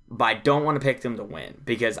 But I don't want to pick them to win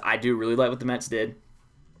because I do really like what the Mets did.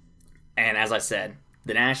 And as I said,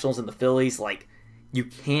 the Nationals and the Phillies, you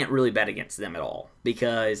can't really bet against them at all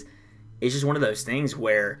because it's just one of those things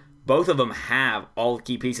where both of them have all the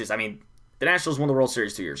key pieces. I mean, the Nationals won the World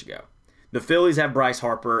Series 2 years ago. The Phillies have Bryce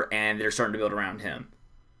Harper, and they're starting to build around him.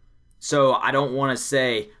 So I don't want to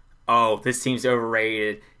say, oh, this team's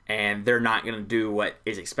overrated and they're not going to do what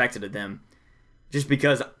is expected of them just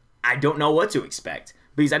because I don't know what to expect.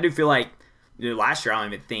 Because I do feel like last year I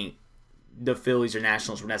don't even think the Phillies or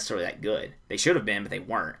Nationals were necessarily that good. They should have been, but they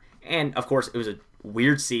weren't. And, of course, it was a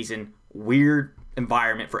weird season, weird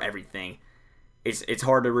environment for everything. It's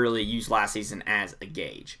hard to really use last season as a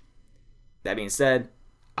gauge. That being said,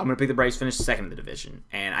 I'm going to pick the Braves finish second in the division,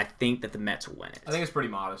 and I think that the Mets will win it. I think it's pretty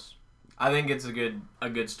modest. I think it's a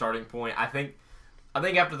good starting point. I think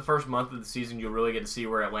after the first month of the season, you'll really get to see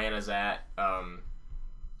where Atlanta's at.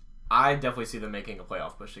 I definitely see them making a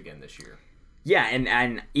playoff push again this year. Yeah,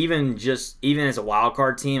 and even as a wild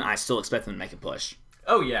card team, I still expect them to make a push.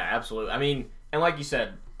 Oh yeah, absolutely. I mean, And like you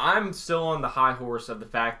said, I'm still on the high horse of the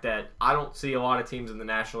fact that I don't see a lot of teams in the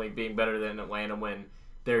National League being better than Atlanta when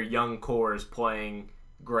their young core is playing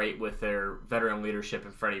great with their veteran leadership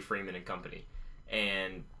and Freddie Freeman and company.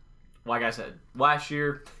 And like I said, last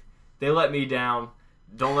year, they let me down.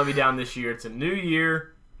 Don't let me down this year. It's a new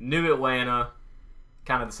year, new Atlanta,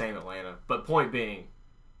 kind of the same Atlanta. But point being,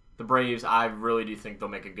 the Braves, I really do think they'll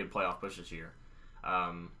make a good playoff push this year.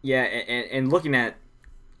 And looking at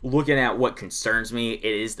what concerns me, it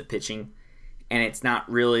is the pitching. And it's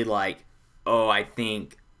not really like, I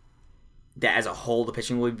think that as a whole the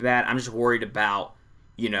pitching will be bad. I'm just worried about,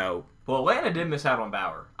 Well, Atlanta did miss out on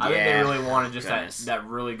Bauer. I think they really wanted just that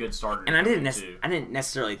really good starter. And I didn't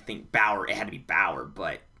necessarily think it had to be Bauer,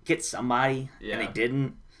 but get somebody, and they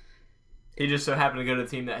didn't. He just so happened to go to the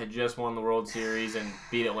team that had just won the World Series and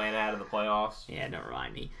beat Atlanta out of the playoffs. Yeah, don't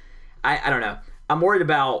remind me. I don't know. I'm worried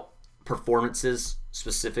about performances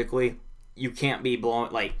specifically. You can't be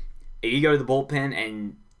blowing, like, if you go to the bullpen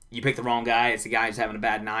and you pick the wrong guy, it's the guy who's having a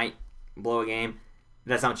bad night, blow a game.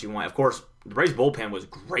 That's not what you want. Of course, the Braves bullpen was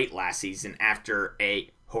great last season after a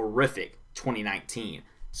horrific 2019.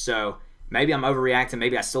 So maybe I'm overreacting.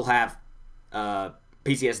 Maybe I still have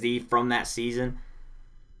PTSD from that season,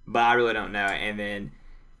 but I really don't know. And then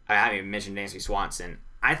I haven't even mentioned Nancy Swanson.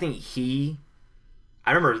 I think I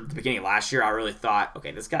remember at the beginning of last year, I really thought,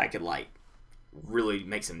 okay, this guy could really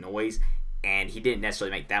make some noise, and he didn't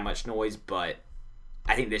necessarily make that much noise, but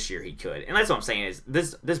I think this year he could. And that's what I'm saying is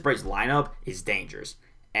this Braves lineup is dangerous.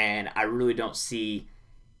 And I really don't see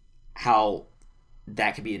how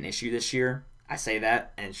that could be an issue this year. I say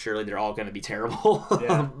that, and surely they're all going to be terrible.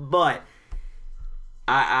 Yeah. But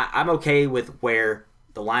I'm okay with where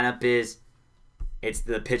the lineup is. It's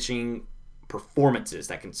the pitching performances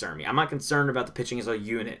that concern me. I'm not concerned about the pitching as a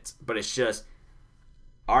unit, but it's just,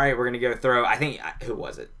 all right, we're going to go throw. I think, who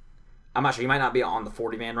was it? I'm not sure. He might not be on the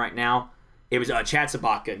 40-man right now. It was Chad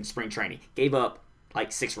Sabaka in spring training. Gave up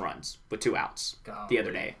 6 runs with 2 outs the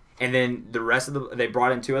other day. And then the rest of they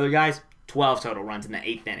brought in 2 other guys, 12 total runs in the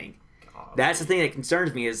 8th inning. That's the thing that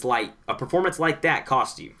concerns me is a performance like that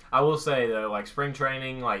costs you. I will say though, spring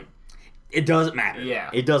training, it doesn't matter. Yeah,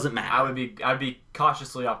 it doesn't matter. I'd be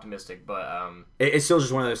cautiously optimistic, but it's still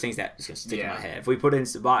just one of those things that's gonna stick in my head. If we put in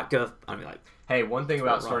Sabatka, I'd be like, hey, one thing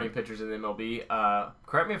about starting pitchers in the MLB,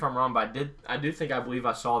 correct me if I'm wrong, but I believe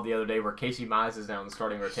I saw the other day where Casey Mize is now in the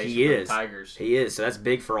starting rotation for the Tigers. He is, so that's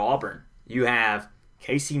big for Auburn. You have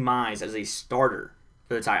Casey Mize as a starter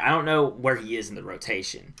for the Tigers. I don't know where he is in the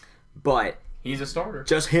rotation, but he's a starter.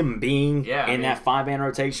 Just him being in that 5-man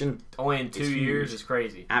rotation, only in 2 years, is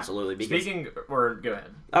crazy. Absolutely. Go ahead.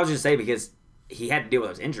 I was just saying because he had to deal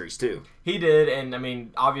with those injuries too. He did,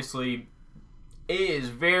 and obviously, it is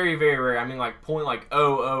very, very rare.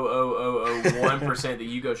 0.00001% that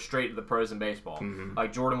you go straight to the pros in baseball.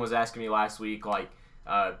 Mm-hmm. Jordan was asking me last week,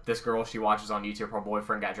 this girl she watches on YouTube, her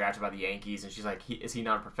boyfriend got drafted by the Yankees, and she's like, is he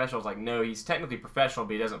not a professional? I was like, no, he's technically professional,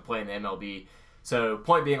 but he doesn't play in the MLB. So,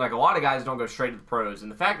 point being, a lot of guys don't go straight to the pros.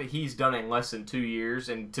 And the fact that he's done it in less than 2 years,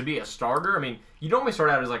 and to be a starter, you normally start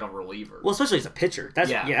out as, a reliever. Well, especially as a pitcher. That's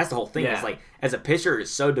the whole thing. Yeah. As a pitcher, it's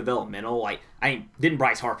so developmental. Didn't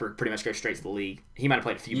Bryce Harper pretty much go straight to the league? He might have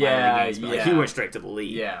played a few minor league games, but he went straight to the league.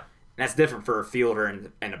 Yeah. And that's different for a fielder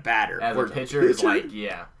and a batter. As a pitcher, it's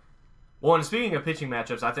yeah. Well, and speaking of pitching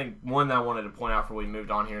matchups, I think one that I wanted to point out before we moved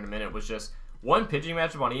on here in a minute was just one pitching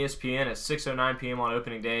matchup on ESPN at 6:09 p.m. on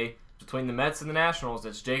opening day. Between the Mets and the Nationals,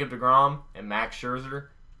 it's Jacob deGrom and Max Scherzer.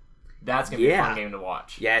 That's going to be a fun game to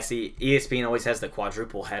watch. Yeah, see, ESPN always has the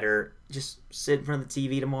quadruple header. Just sit in front of the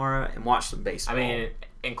TV tomorrow and watch some baseball.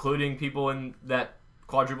 Including people in that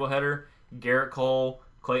quadruple header, Garrett Cole,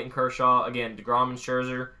 Clayton Kershaw, again, deGrom and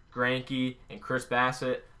Scherzer, Greinke, and Chris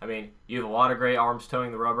Bassett. You have a lot of great arms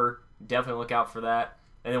towing the rubber. Definitely look out for that.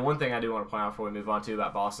 And then one ththing I do want to point out before we move on to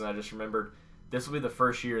about Boston, I just remembered, this will be the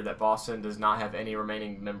first year that Boston does not have any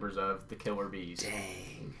remaining members of the Killer Bees.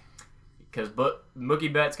 Dang. Because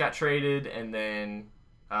Mookie Betts got traded, and then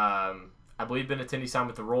I believe Benintendi signed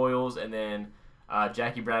with the Royals, and then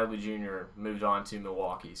Jackie Bradley Jr. moved on to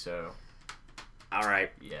Milwaukee. So, all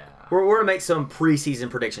right. Yeah. We're going to make some preseason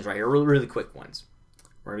predictions right here, really, really quick ones.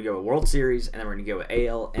 We're going to go with World Series, and then we're going to go with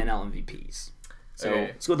AL, NL MVPs. So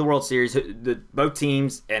let's go with the World Series, both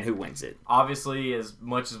teams, and who wins it. Obviously, as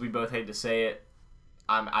much as we both hate to say it,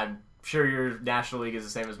 I'm sure your National League is the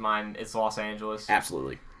same as mine. It's Los Angeles.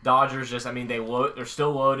 Absolutely. Dodgers just, they're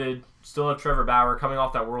still loaded. Still have Trevor Bauer coming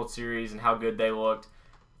off that World Series and how good they looked.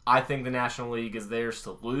 I think the National League is theirs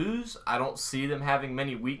to lose. I don't see them having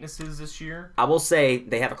many weaknesses this year. I will say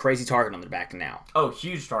they have a crazy target on their back now. Oh,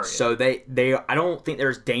 huge target. So I don't think they're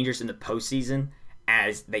as dangerous in the postseason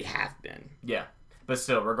as they have been. Yeah. But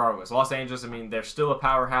still, regardless, Los Angeles, I mean, they're still a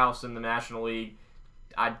powerhouse in the National League.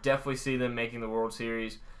 I definitely see them making the World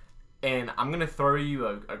Series. And I'm going to throw you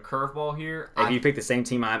a curveball here. If you pick the same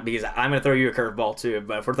team, because I'm going to throw you a curveball too,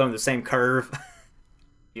 but if we're throwing the same curve...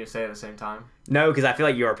 You say it at the same time? No, because I feel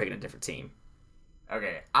like you are picking a different team.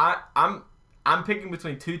 Okay. I'm picking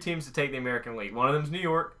between two teams to take the American League. One of them's New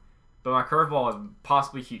York, but my curveball is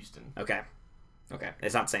possibly Houston. Okay.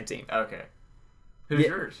 It's not the same team. Okay. Who's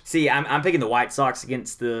yours? See, I'm picking the White Sox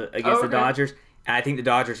against the Dodgers. And I think the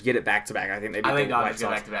Dodgers get it back-to-back. I think Dodgers get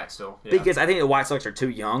back-to-back still. Yeah. Because I think the White Sox are too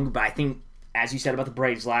young, but I think, as you said about the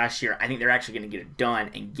Braves last year, I think they're actually going to get it done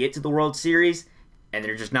and get to the World Series, and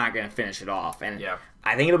they're just not going to finish it off. And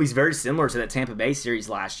I think it'll be very similar to that Tampa Bay series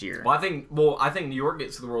last year. Well, I think New York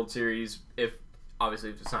gets to the World Series if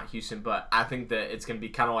it's not Houston, but I think that it's going to be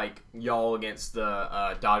kind of like y'all against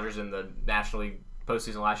the Dodgers in the National League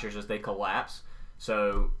postseason last year, just they collapse.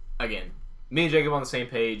 So, again, me and Jacob on the same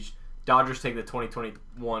page. Dodgers take the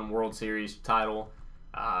 2021 World Series title.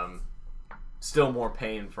 Still more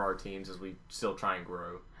pain for our teams as we still try and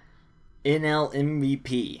grow. NL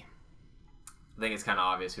MVP. I think it's kind of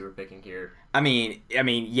obvious who we're picking here. I mean,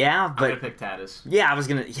 yeah, but... I'm going to pick Tatis. Yeah, I'm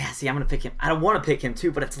going to pick him. I don't want to pick him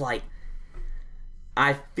too, but it's like...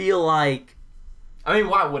 I feel like... I mean,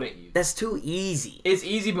 why wouldn't you? That's too easy. It's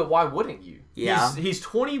easy, but why wouldn't you? Yeah. He's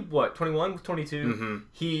 21, 22? Mm-hmm.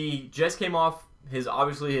 He just came off his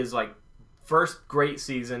first great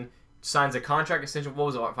season, signs a contract extension, what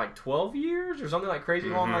was it, like 12 years or something like crazy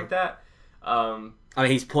long like that? I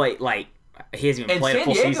mean, he's played, like, he hasn't even played a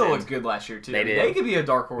full season. And San Diego looked good last year, too. They could be a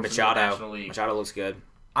dark horse in the National League. Machado looks good.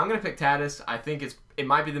 I'm going to pick Tatis. I think it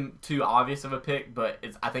might be too obvious of a pick, but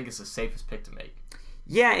I think it's the safest pick to make.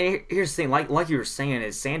 Yeah, and here's the thing, like you were saying,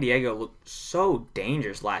 is San Diego looked so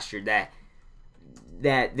dangerous last year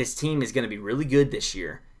that this team is going to be really good this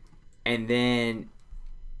year. And then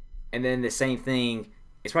the same thing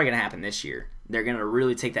is probably going to happen this year. They're going to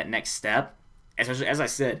really take that next step. Especially, as I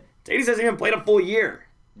said, Tatis hasn't even played a full year.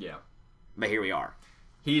 Yeah. But here we are.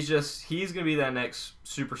 He's going to be that next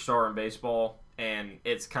superstar in baseball, and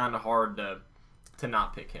it's kind of hard to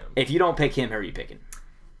not pick him. If you don't pick him, who are you picking?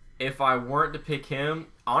 If I weren't to pick him,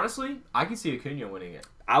 honestly, I could see Acuna winning it.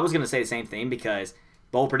 I was going to say the same thing because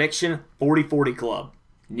bold prediction, 40-40 club.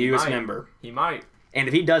 Newest member. He might. And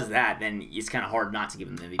if he does that, then it's kind of hard not to give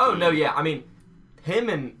him the MVP. Oh, no, yeah. I mean, him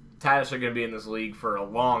and Tatis are going to be in this league for a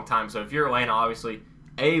long time. So if you're Atlanta, obviously,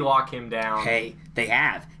 lock him down. Hey, they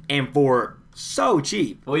have. And for so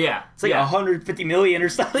cheap. Well, yeah. It's like $150 million or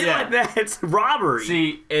something like that. It's robbery.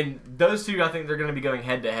 See, and those two, I think they're going to be going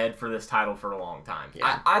head-to-head for this title for a long time.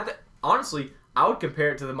 Yeah. Honestly, I would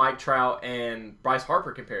compare it to the Mike Trout and Bryce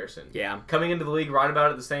Harper comparison. Yeah. Coming into the league right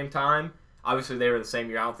about at the same time. Obviously, they were the same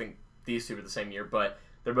year. I don't think these two were the same year, but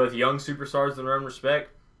they're both young superstars in their own respect.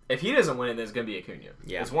 If he doesn't win it, then it's going to be Acuna.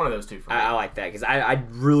 Yeah. It's one of those two for me. I like that because I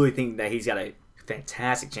really think that he's got a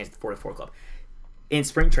fantastic chance at the 44 club. In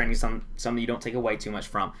spring training, something you don't take away too much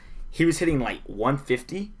from, he was hitting like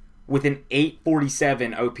 150 with an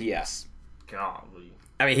 847 OPS. Golly.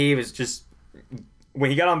 I mean, he was just... When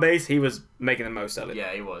he got on base, he was making the most of it.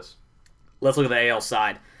 Yeah, he was. Let's look at the AL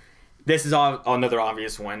side. This is another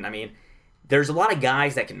obvious one. I mean, there's a lot of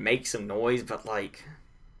guys that can make some noise, but, like,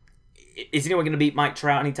 is anyone going to beat Mike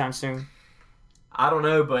Trout anytime soon? I don't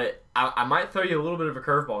know, but I might throw you a little bit of a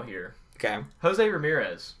curveball here. Okay. Jose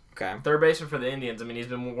Ramirez. Okay. Third baseman for the Indians. I mean, he's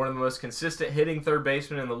been one of the most consistent hitting third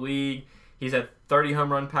basemen in the league. He's had 30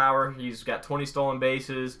 home run power. He's got 20 stolen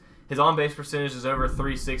bases. His on-base percentage is over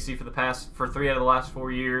 360 for 3 out of the last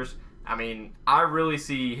 4 years. I mean, I really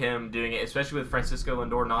see him doing it, especially with Francisco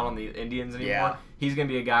Lindor not on the Indians anymore. Yeah. He's going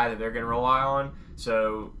to be a guy that they're going to rely on.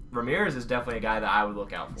 So Ramirez is definitely a guy that I would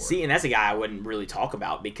look out for. See, and that's a guy I wouldn't really talk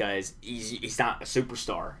about because he's not a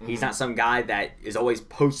superstar. Mm-hmm. He's not some guy that is always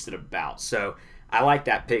posted about. So I like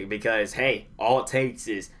that pick because, hey, all it takes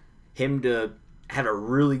is him to have a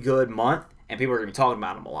really good month, and people are going to be talking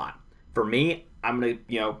about him a lot. For me, I'm going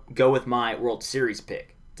to go with my World Series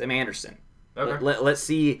pick, Tim Anderson. Okay. Let's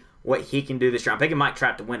see what he can do this year. I'm picking Mike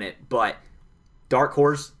Trout to win it, but dark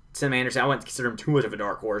horse, Tim Anderson. I wouldn't consider him too much of a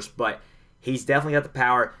dark horse, but he's definitely got the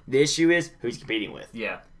power. The issue is who he's competing with.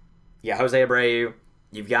 Yeah. Yeah, Jose Abreu.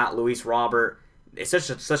 You've got Luis Robert. It's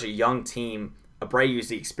such a young team. Abreu's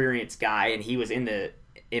the experienced guy, and he was in the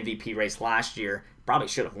MVP race last year. Probably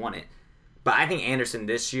should have won it. But I think Anderson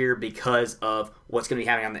this year, because of what's going to be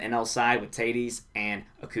happening on the NL side with Tatis and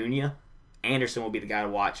Acuna, Anderson will be the guy to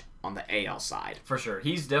watch on the AL side. For sure.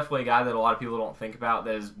 He's definitely a guy that a lot of people don't think about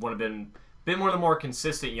that has been one of the more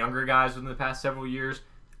consistent younger guys within the past several years.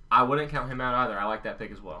 I wouldn't count him out either. I like that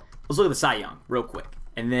pick as well. Let's look at the Cy Young real quick,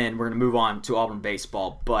 and then we're going to move on to Auburn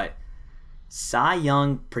baseball. But Cy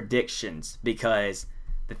Young predictions, because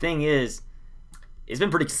the thing is, it's been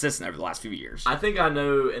pretty consistent over the last few years. I think I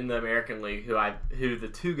know in the American League who the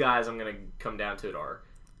two guys I'm going to come down to it are.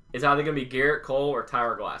 It's either going to be Garrett Cole or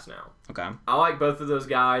Tyler Glasnow. Okay. I like both of those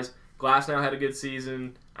guys. Glasnow had a good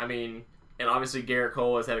season. I mean, and obviously Garrett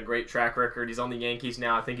Cole has had a great track record. He's on the Yankees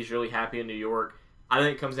now. I think he's really happy in New York. I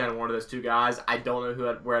think it comes down to one of those two guys. I don't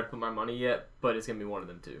know where I'd put my money yet, but it's going to be one of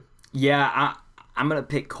them two. Yeah, I'm going to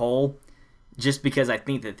pick Cole just because I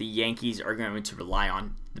think that the Yankees are going to rely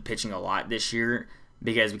on the pitching a lot this year,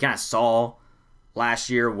 because we kind of saw last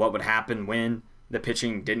year what would happen when the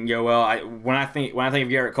pitching didn't go well. When I think of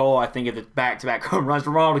Garrett Cole, I think of the back-to-back home runs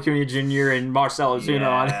from Ronald Acuna Jr. and Marcell Ozuna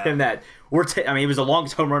on him. That it was the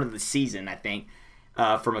longest home run of the season, I think,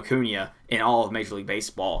 from Acuna in all of Major League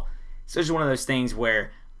Baseball. So it's just one of those things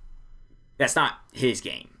where that's not his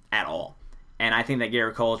game at all. And I think that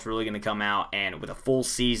Garrett Cole is really going to come out, and with a full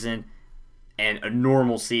season and a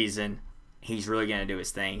normal season, he's really going to do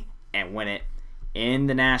his thing and win it. In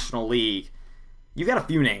the National League, you've got a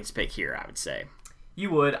few names to pick here, I would say. You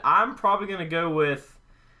would. I'm probably going to go with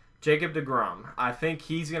Jacob deGrom. I think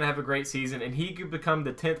he's going to have a great season, and he could become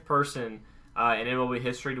the 10th person in MLB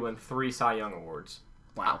history to win 3 Cy Young Awards.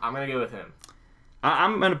 Wow. I'm going to go with him.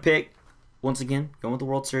 I'm going to pick, once again, going with the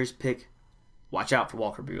World Series pick, watch out for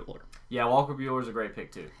Walker Buehler. Yeah, Walker Buehler's a great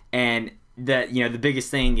pick, too. And the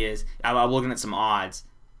biggest thing is, I'm looking at some odds,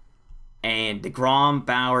 and deGrom,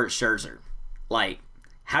 Bauer, Scherzer. Like,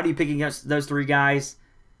 how do you pick against those 3 guys?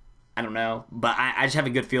 I don't know. But I just have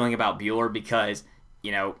a good feeling about Buehler because,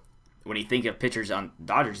 when you think of pitchers on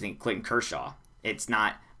Dodgers, you think Clayton Kershaw. It's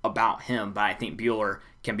not about him, but I think Buehler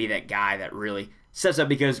can be that guy that really steps up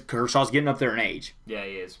because Kershaw's getting up there in age. Yeah,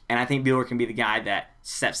 he is. And I think Buehler can be the guy that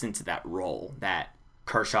steps into that role, that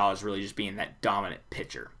Kershaw is really just being that dominant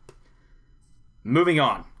pitcher. Moving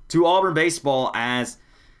on to Auburn baseball, as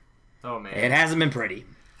it hasn't been pretty.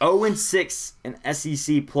 0-6 in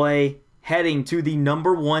SEC play, heading to the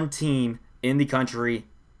number 1 team in the country,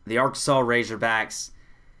 the Arkansas Razorbacks.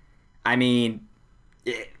 I mean,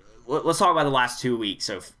 let's talk about the last 2 weeks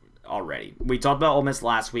already. We talked about Ole Miss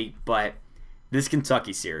last week, but this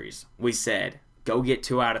Kentucky series, we said, go get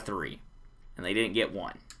 2 out of 3, and they didn't get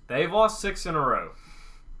 1. They've lost 6 in a row.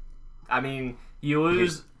 I mean, you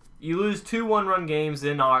lose 2 one-run games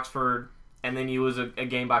in Oxford, and then you lose a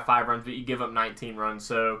game by 5 runs, but you give up 19 runs.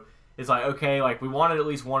 So it's like, okay, we wanted at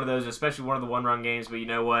least one of those, especially one of the one-run games, but you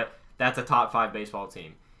know what? That's a top 5 baseball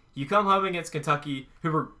team. You come home against Kentucky,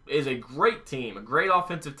 who is a great team, a great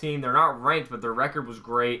offensive team. They're not ranked, but their record was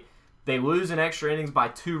great. They lose in extra innings by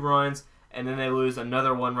 2 runs, and then they lose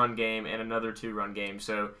another one-run game and another 2-run game.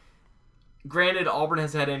 So, granted, Auburn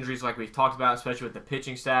has had injuries like we've talked about, especially with the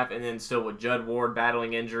pitching staff, and then still with Judd Ward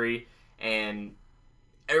battling injury, and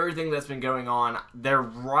everything that's been going on, they're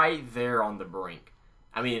right there on the brink.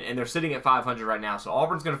 I mean, and they're sitting at 500 right now, so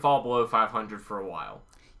Auburn's going to fall below 500 for a while.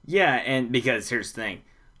 Yeah, and because here's the thing.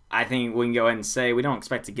 I think we can go ahead and say we don't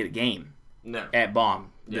expect to get a game at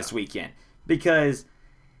Baum this weekend. Because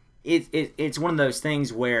it's one of those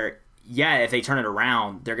things where, if they turn it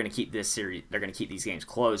around, they're going to keep this series, they're going to keep these games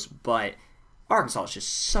close, but Arkansas is just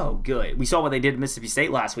so good. We saw what they did to Mississippi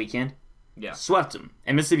State last weekend. Yeah. Swept them.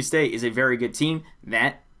 And Mississippi State is a very good team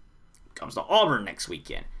that comes to Auburn next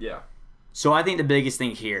weekend. Yeah. So I think the biggest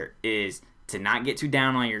thing here is to not get too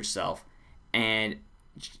down on yourself and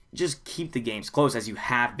just keep the games close as you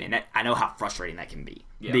have been. I know how frustrating that can be.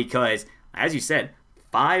 Yeah. Because, as you said,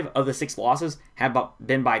 5 of the 6 losses have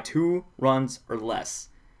been by 2 runs or less.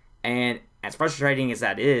 And as frustrating as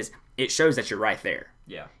that is, it shows that you're right there.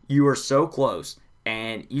 Yeah. You are so close,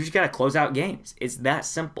 and you just got to close out games. It's that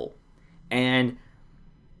simple. And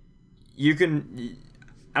I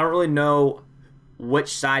don't really know which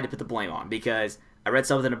side to put the blame on, because I read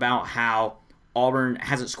something about how Auburn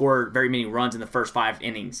hasn't scored very many runs in the first 5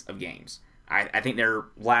 innings of games. I think they're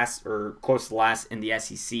last or close to last in the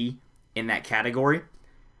SEC in that category.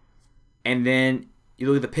 And then you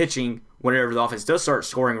look at the pitching, whenever the offense does start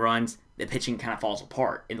scoring runs, the pitching kind of falls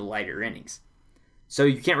apart in the later innings. So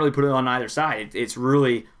you can't really put it on either side. It's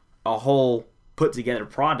really a whole put-together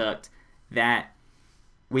product that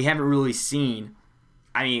we haven't really seen.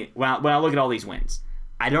 I mean, when I look at all these wins,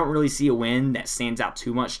 I don't really see a win that stands out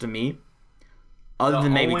too much to me, other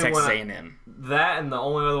than maybe Texas A&M. That and the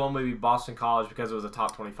only other one would be Boston College because it was a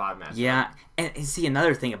top 25 match. Yeah, and see,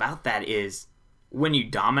 another thing about that is when you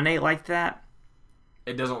dominate like that,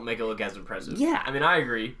 it doesn't make it look as impressive. Yeah. I mean, I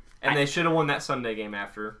agree. And they should have won that Sunday game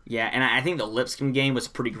after. Yeah, and I think the Lipscomb game was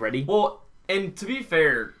pretty gritty. Well, And to be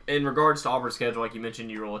fair, in regards to Auburn's schedule, like you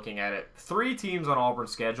mentioned, you were looking at it. 3 teams on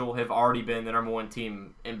Auburn's schedule have already been the number 1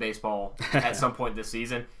 team in baseball at some point this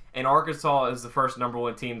season. And Arkansas is the first number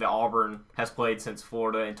 1 team that Auburn has played since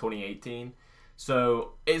Florida in 2018.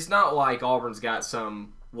 So it's not like Auburn's got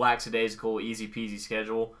some lackadaisical, easy-peasy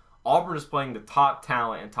schedule. Auburn is playing the top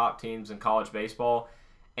talent and top teams in college baseball.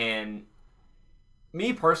 And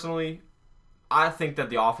me personally, I think that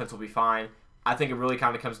the offense will be fine. I think it really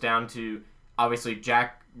kind of comes down to, obviously,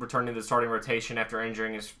 Jack returning to the starting rotation after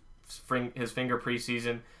injuring his finger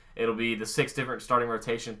preseason. It'll be the 6th different starting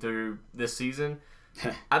rotation through this season.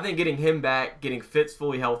 I think getting him back, getting Fitz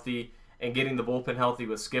fully healthy, and getting the bullpen healthy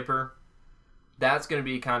with Skipper, that's going to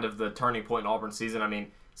be kind of the turning point in Auburn's season. I mean,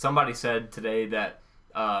 somebody said today that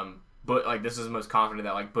this is the most confident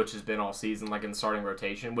that Butch has been all season, in the starting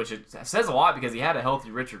rotation, which it says a lot because he had a healthy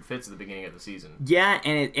Richard Fitz at the beginning of the season. Yeah,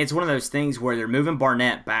 and it's one of those things where they're moving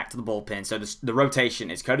Barnett back to the bullpen. So the rotation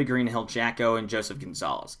is Cody Greenhill, Jacko, and Joseph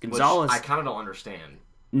Gonzalez. Which I kind of don't understand.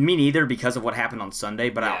 Me neither because of what happened on Sunday,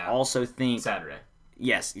 but I also think Saturday.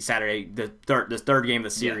 Yes, Saturday, the third game of the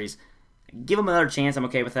series. Yeah. Give him another chance. I'm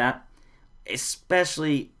okay with that,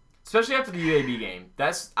 especially after the UAB game.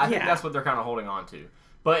 I think that's what they're kind of holding on to.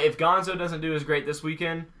 But if Gonzo doesn't do as great this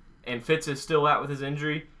weekend and Fitz is still out with his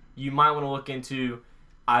injury, you might want to look into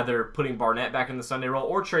either putting Barnett back in the Sunday role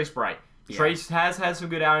or Trace Bright. Yeah. Trace has had some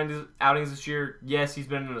good outings this year. Yes, he's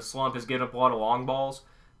been in a slump, has given up a lot of long balls,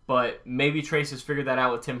 but maybe Trace has figured that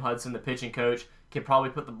out with Tim Hudson, the pitching coach. Can probably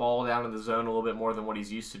put the ball down in the zone a little bit more than what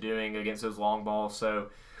he's used to doing against those long balls. So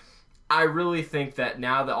I really think that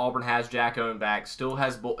now that Auburn has Jack Owen back, still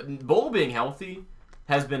has Bull being healthy,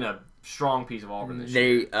 has been a strong piece of Auburn this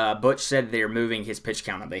year. Butch said they're moving his pitch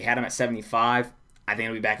count. They had him at 75. I think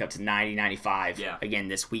it'll be back up to 90, 95 again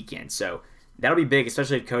this weekend. So that'll be big,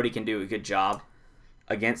 especially if Cody can do a good job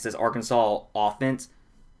against this Arkansas offense.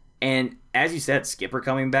 And as you said, Skipper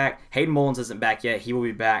coming back. Hayden Mullins isn't back yet. He will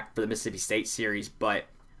be back for the Mississippi State series. But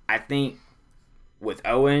I think with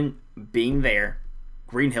Owen being there,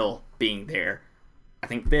 Greenhill being there, I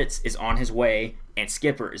think Fitz is on his way and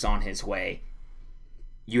Skipper is on his way.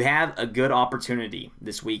 You have a good opportunity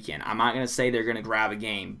this weekend. I'm not going to say they're going to grab a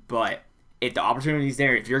game, but if the opportunity's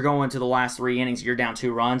there, if you're going to the last 3 innings, you're down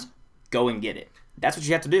 2 runs, go and get it. That's what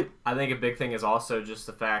you have to do. I think a big thing is also just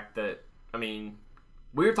the fact that,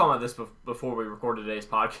 we were talking about this before we recorded today's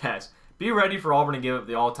podcast. Be ready for Auburn to give up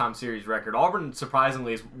the all-time series record. Auburn,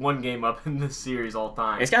 surprisingly, is 1 game up in this series all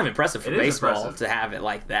time. It's kind of impressive for baseball to have it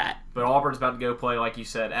like that. But Auburn's about to go play, like you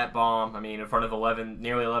said, at Baum. In front of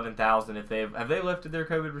nearly 11,000. Have they lifted their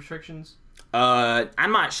COVID restrictions?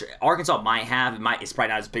 I'm not sure. Arkansas might have. It's probably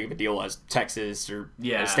not as big of a deal as Texas or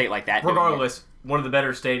a state like that. Regardless, one of the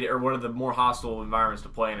better state or one of the more hostile environments to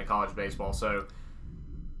play in college baseball. So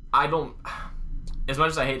I don't. As much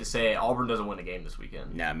as I hate to say it, Auburn doesn't win a game this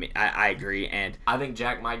weekend. No, I agree, and I think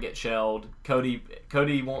Jack might get shelled. Cody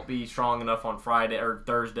won't be strong enough on Friday or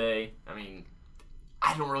Thursday.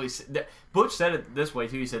 I don't really see. Butch said it this way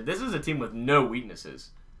too. He said, "This is a team with no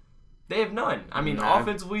weaknesses. They have none.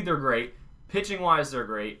 Offensively they're great. Pitching wise they're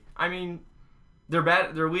great.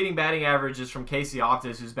 Their leading batting average is from Casey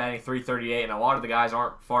Optis, who's batting .338, and a lot of the guys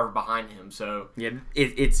aren't far behind him. So yeah,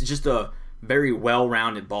 it's just a very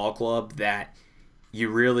well-rounded ball club that." You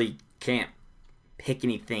really can't pick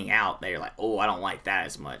anything out that you're like, oh, I don't like that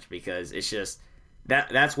as much, because it's just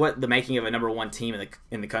that's what the making of a number 1 team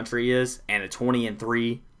in the country is, and a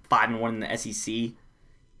 20-3, 5-1 in the SEC,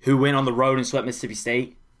 who went on the road and swept Mississippi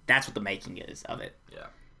State. That's what the making is of it. Yeah.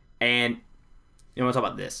 And you want to talk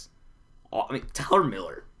about this? Tyler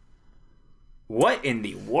Miller. What in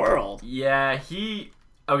the world? Yeah,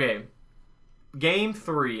 Game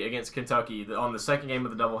 3 against Kentucky on the second game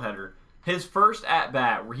of the doubleheader. His first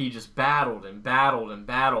at-bat where he just battled and battled and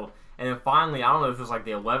battled. And then finally, I don't know if it was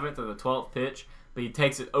the 11th or the 12th pitch, but he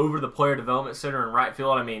takes it over the player development center in right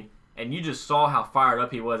field. And you just saw how fired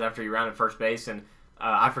up he was after he rounded first base. And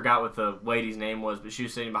I forgot what the lady's name was, but she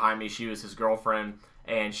was sitting behind me. She was his girlfriend.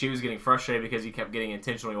 And she was getting frustrated because he kept getting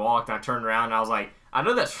intentionally walked. And I turned around and I was like, I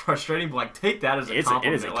know that's frustrating, but take that as a compliment.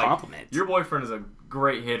 It is a compliment. Your boyfriend is a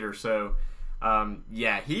great hitter, so...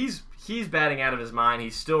 he's batting out of his mind.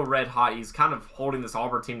 He's still red hot. He's kind of holding this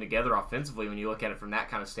Auburn team together offensively when you look at it from that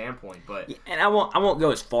kind of standpoint. But and I won't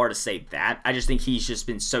go as far to say that. I just think he's just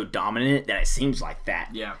been so dominant that it seems like that.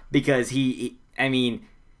 Yeah. Because he's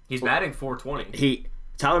batting .420.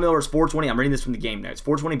 Tyler Miller's .420. I'm reading this from the game notes.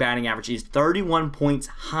 .420 batting average. He's 31 points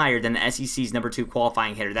higher than the SEC's number 2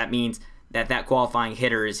 qualifying hitter. That means that qualifying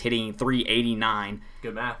hitter is hitting .389.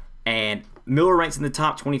 Good math. And Miller ranks in the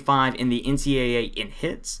top 25 in the NCAA in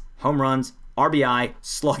hits, home runs, RBI,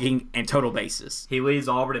 slugging, and total bases. He leads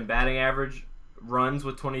Auburn in batting average, runs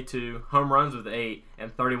with 22, home runs with 8,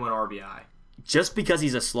 and 31 RBI. Just because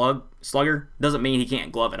he's a slugger doesn't mean he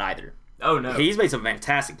can't glove it either. Oh, no. He's made some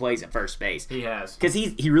fantastic plays at first base. He has. Because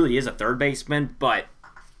he really is a third baseman, but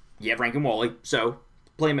you have Rankin Wally, so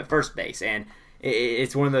play him at first base. And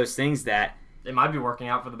it's one of those things that... It might be working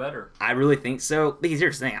out for the better. I really think so. Because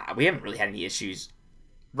here's the thing. We haven't really had any issues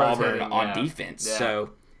Auburn on defense. Yeah. So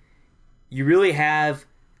you really have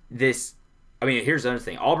this... I mean, here's the other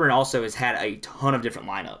thing. Auburn also has had a ton of different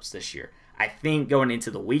lineups this year. I think going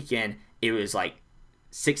into the weekend, it was like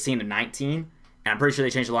 16 to 19. And I'm pretty sure they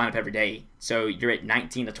changed the lineup every day. So you're at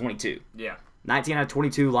 19 to 22. Yeah. 19 out of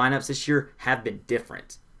 22 lineups this year have been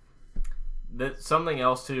different. Something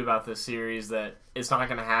else, too, about this series that it's not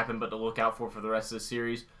going to happen, but to look out for the rest of the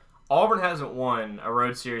series. Auburn hasn't won a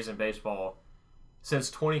road series in baseball since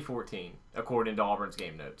 2014, according to Auburn's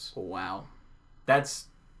game notes. Wow. That's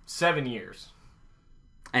 7 years.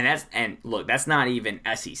 And look, that's not even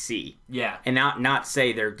SEC. Yeah. And not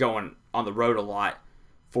say they're going on the road a lot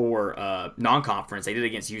for non-conference. They did it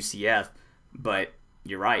against UCF, but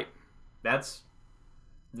you're right. That's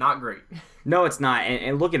not great. No, it's not.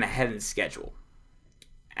 And looking ahead in the schedule.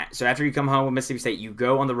 So after you come home with Mississippi State, you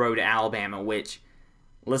go on the road to Alabama, which,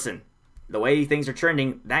 listen, the way things are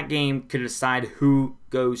trending, that game could decide who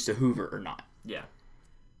goes to Hoover or not. Yeah.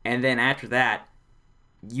 And then after that,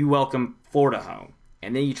 you welcome Florida home.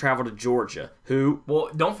 And then you travel to Georgia, who... Well,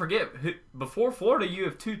 don't forget, before Florida, you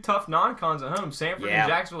have 2 tough non-cons at home, Sanford and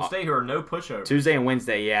Jacksonville State, who are no pushovers. Tuesday and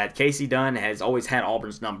Wednesday, yeah. Casey Dunn has always had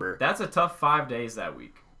Auburn's number. That's a tough 5 days that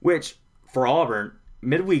week. Which, for Auburn,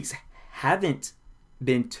 midweeks haven't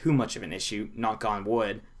been too much of an issue, knock on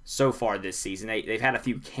wood, so far this season. They've had a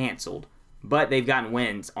few canceled, but they've gotten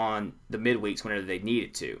wins on the midweeks whenever they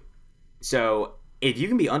needed to. So, if you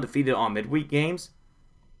can be undefeated on midweek games...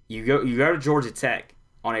 You go to Georgia Tech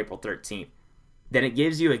on April 13th. Then it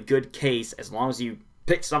gives you a good case as long as you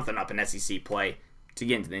pick something up in SEC play to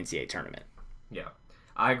get into the NCAA tournament. Yeah,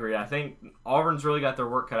 I agree. I think Auburn's really got their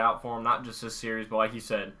work cut out for them, not just this series, but like you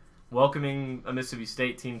said, welcoming a Mississippi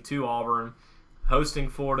State team to Auburn, hosting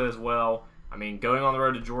Florida as well. I mean, going on the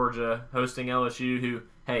road to Georgia, hosting LSU, who,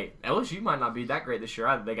 hey, LSU might not be that great this year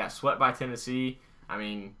either. They got swept by Tennessee. I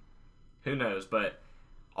mean, who knows? But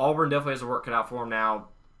Auburn definitely has the work cut out for them now.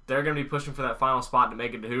 They're going to be pushing for that final spot to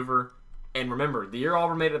make it to Hoover. And remember, the year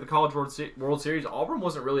Auburn made it to the College World Series, Auburn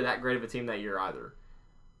wasn't really that great of a team that year either.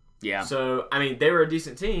 Yeah. So, I mean, they were a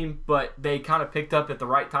decent team, but they kind of picked up at the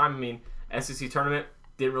right time. I mean, SEC tournament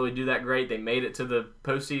didn't really do that great. They made it to the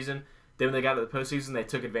postseason. Then when they got to the postseason, they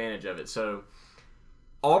took advantage of it. So,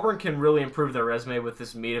 Auburn can really improve their resume with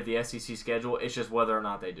this meat of the SEC schedule. It's just whether or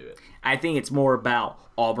not they do it. I think it's more about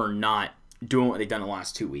Auburn not doing what they've done the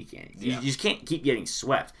last 2 weekends. You just can't keep getting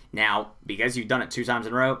swept. Now, because you've done it 2 times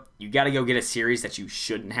in a row, you got to go get a series that you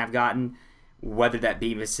shouldn't have gotten, whether that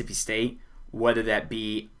be Mississippi State, whether that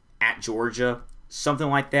be at Georgia, something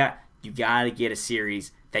like that. You got to get a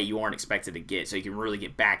series that you aren't expected to get so you can really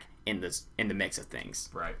get back in the mix of things.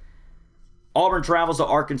 Right. Auburn travels to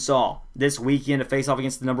Arkansas this weekend to face off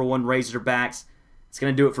against the number 1 Razorbacks. It's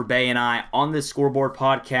going to do it for Bay and I on this Scoreboard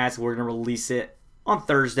podcast. We're going to release it on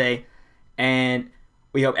Thursday. And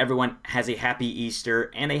we hope everyone has a happy Easter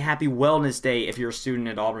and a happy Wellness Day if you're a student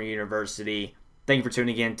at Auburn University. Thank you for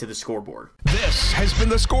tuning in to The Scoreboard. This has been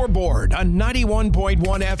The Scoreboard on 91.1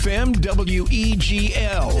 FM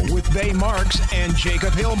WEGL with Bay Marks and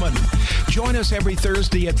Jacob Hillman. Join us every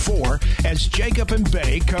Thursday at 4 as Jacob and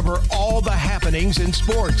Bay cover all the happenings in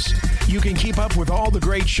sports. You can keep up with all the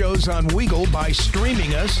great shows on Weagle by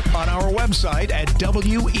streaming us on our website at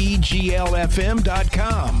WEGLFM.com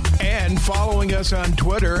and following us on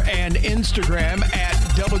Twitter and Instagram at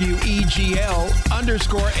WEGL_AU.